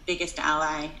own biggest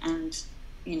ally and,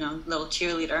 little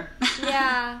cheerleader.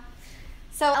 Yeah.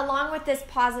 So along with this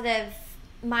positive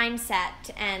mindset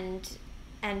and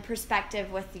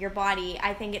perspective with your body,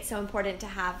 I think it's so important to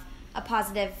have a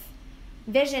positive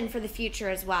vision for the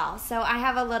future as well. So I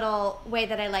have a little way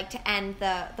that I like to end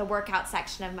the workout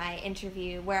section of my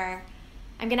interview, where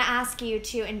I'm going to ask you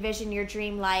to envision your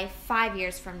dream life 5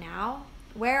 years from now.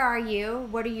 Where are you?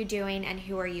 What are you doing? And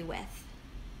who are you with?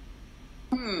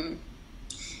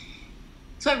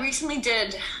 So I recently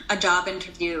did a job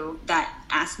interview that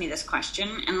asked me this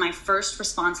question, and my first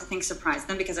response, I think, surprised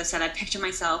them, because I said I picture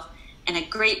myself in a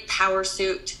great power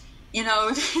suit,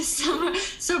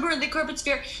 somewhere in the corporate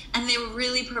sphere, and they were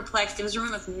really perplexed. It was a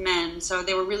room of men, so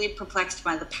they were really perplexed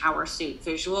by the power suit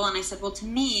visual, and I said, well, to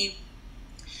me,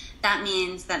 that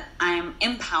means that I'm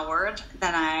empowered,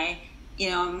 that I,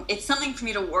 it's something for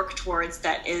me to work towards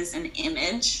that is an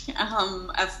image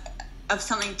of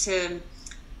something to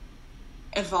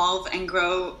evolve and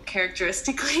grow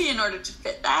characteristically in order to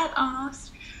fit that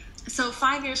almost. So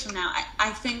 5 years from now, I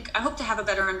hope to have a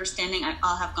better understanding.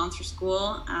 I'll have gone through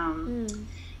school,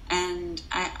 and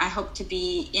I hope to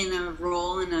be in a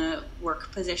role, in a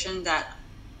work position that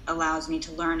allows me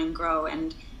to learn and grow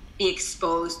and be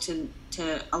exposed to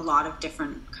a lot of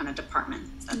different kind of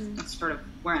departments. That's sort of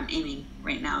where I'm aiming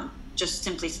right now, just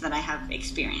simply so that I have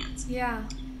experience. Yeah.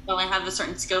 Well, I have a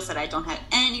certain skill set. I don't have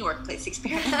any workplace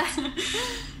experience.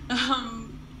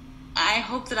 I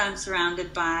hope that I'm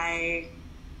surrounded by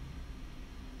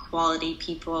quality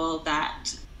people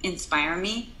that inspire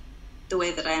me the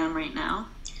way that I am right now.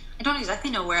 I don't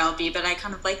exactly know where I'll be, but I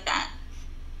kind of like that.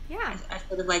 Yeah. I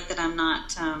sort of like that I'm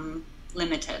not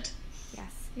limited.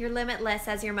 Yes. You're limitless,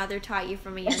 as your mother taught you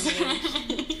from a young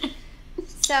age.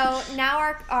 So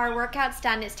now our workout's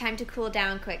done. It's time to cool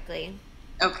down quickly.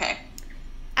 Okay.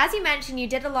 As you mentioned, you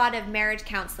did a lot of marriage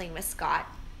counseling with Scott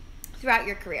throughout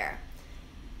your career.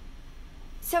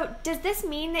 So does this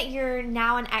mean that you're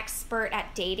now an expert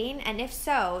at dating? And if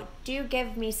so, do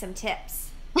give me some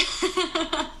tips.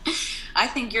 I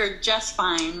think you're just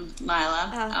fine,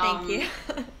 Lilah. Oh, thank you.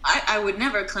 I would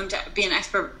never claim to be an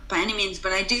expert by any means,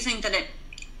 but I do think that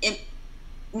it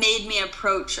made me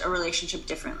approach a relationship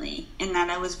differently, in that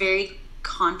I was very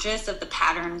conscious of the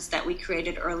patterns that we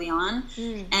created early on,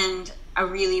 and I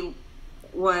really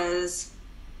was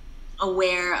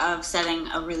aware of setting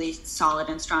a really solid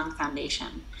and strong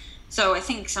foundation. So I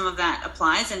think some of that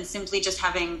applies, and simply just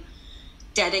having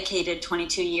dedicated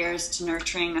 22 years to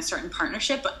nurturing a certain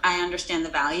partnership, I understand the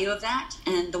value of that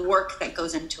and the work that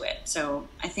goes into it. So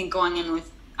I think going in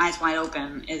with eyes wide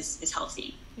open is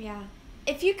healthy. Yeah.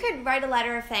 If you could write a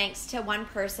letter of thanks to one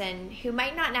person who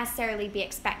might not necessarily be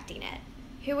expecting it,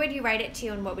 who would you write it to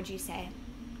and what would you say?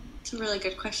 It's a really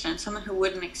good question. Someone who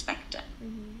wouldn't expect it.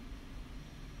 Mm-hmm.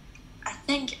 I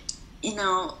think,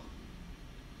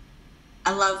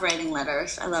 I love writing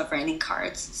letters. I love writing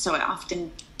cards. So I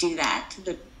often do that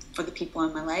for the people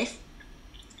in my life.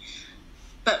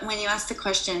 But when you asked the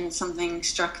question, something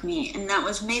struck me. And that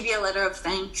was maybe a letter of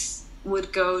thanks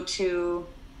would go to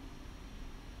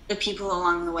the people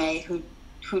along the way who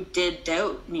did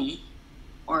doubt me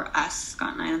or us,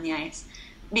 Scott and I on the ice.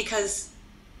 Because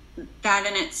that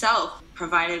in itself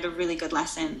provided a really good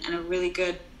lesson and a really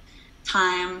good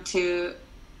time to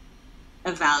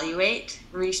evaluate,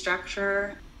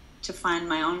 restructure, to find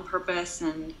my own purpose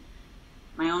and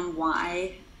my own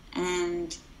why.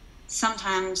 And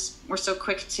sometimes we're so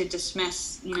quick to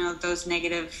dismiss, those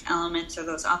negative elements or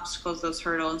those obstacles, those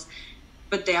hurdles,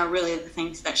 but they are really the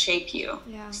things that shape you.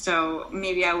 Yeah. So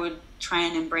maybe I would try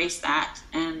and embrace that,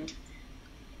 and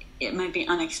it might be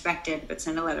unexpected, but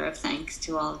send a letter of thanks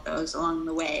to all of those along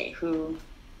the way who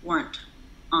weren't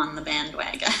on the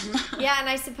bandwagon. Yeah, and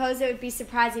I suppose it would be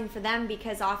surprising for them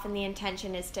because often the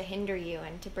intention is to hinder you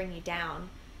and to bring you down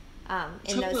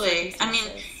in those circumstances. I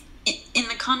mean, in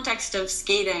the context of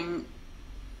skating,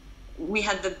 we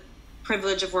had the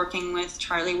privilege of working with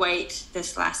Charlie White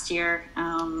this last year.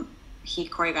 He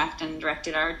choreographed and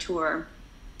directed our tour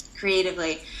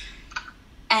creatively.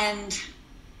 And,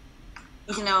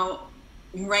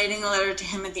 writing a letter to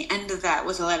him at the end of that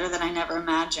was a letter that I never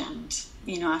imagined.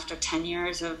 After 10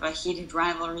 years of a heated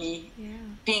rivalry,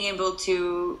 being able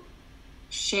to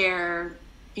share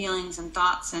feelings and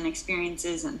thoughts and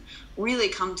experiences and really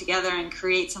come together and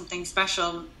create something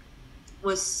special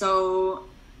was so,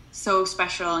 so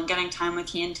special. And getting time with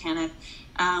he and Tanith,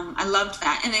 I loved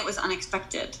that. And it was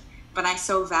unexpected, but I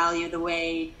so value the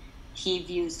way he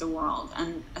views the world,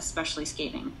 and especially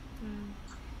skating.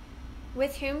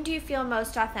 With whom do you feel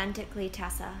most authentically,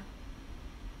 Tessa?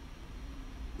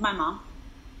 My mom.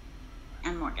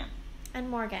 And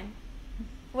Morgan.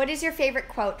 What is your favorite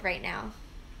quote right now?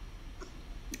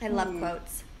 I love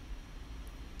quotes.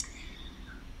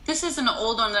 This is an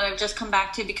old one that I've just come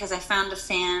back to because I found a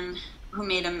fan who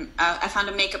made I found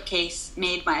a makeup case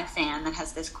made by a fan that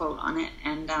has this quote on it,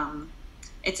 and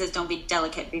it says, "Don't be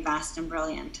delicate, be vast and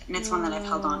brilliant." And it's one that I've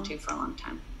held on to for a long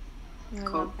time. I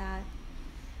love that.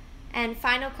 And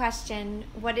final question,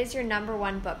 what is your number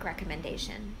one book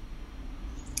recommendation?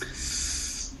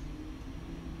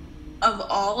 Of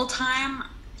all time,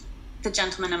 The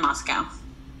Gentleman in Moscow.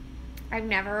 I've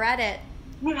never read it.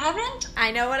 You haven't?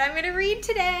 I know what I'm going to read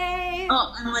today.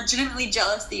 Oh, I'm legitimately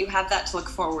jealous that you have that to look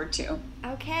forward to.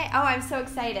 Okay. Oh, I'm so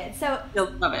excited. So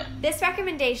you'll love it. This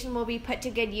recommendation will be put to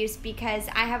good use because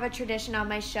I have a tradition on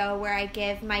my show where I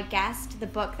give my guest the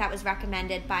book that was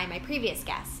recommended by my previous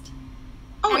guest.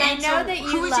 Oh, and I know that you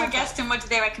who was love your guest it. And what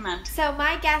did they recommend? So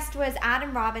my guest was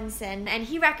Adam Robinson, and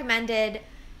he recommended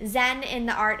Zen in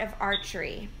the Art of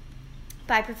Archery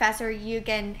by Professor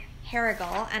Eugen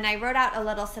Harrigal, and I wrote out a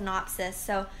little synopsis.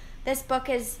 So this book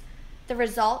is the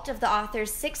result of the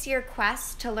author's 6-year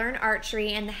quest to learn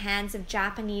archery in the hands of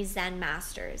Japanese Zen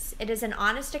masters. It is an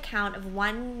honest account of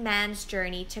one man's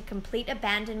journey to complete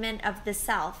abandonment of the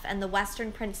self and the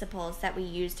Western principles that we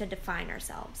use to define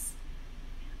ourselves.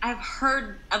 I've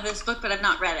heard of this book, but I've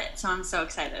not read it, so I'm so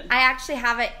excited. I actually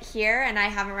have it here, and I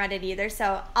haven't read it either,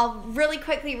 so I'll really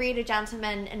quickly read A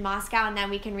Gentleman in Moscow, and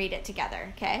then we can read it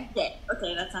together, okay? Yeah,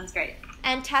 okay, that sounds great.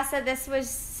 And Tessa, this was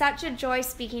such a joy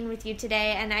speaking with you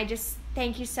today, and I just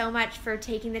thank you so much for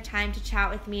taking the time to chat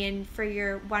with me and for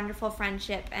your wonderful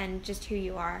friendship and just who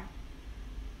you are.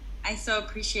 I so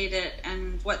appreciate it,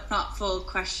 and what thoughtful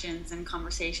questions and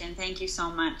conversation. Thank you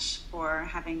so much for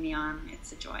having me on.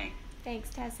 It's a joy.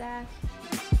 Thanks, Tessa.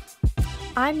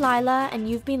 I'm Lilah, and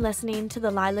you've been listening to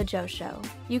The Lilah Jo Show.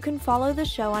 You can follow the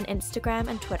show on Instagram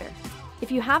and Twitter.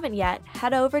 If you haven't yet,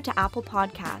 head over to Apple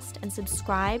Podcast and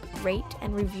subscribe, rate,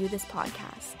 and review this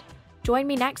podcast. Join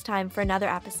me next time for another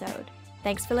episode.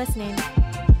 Thanks for listening.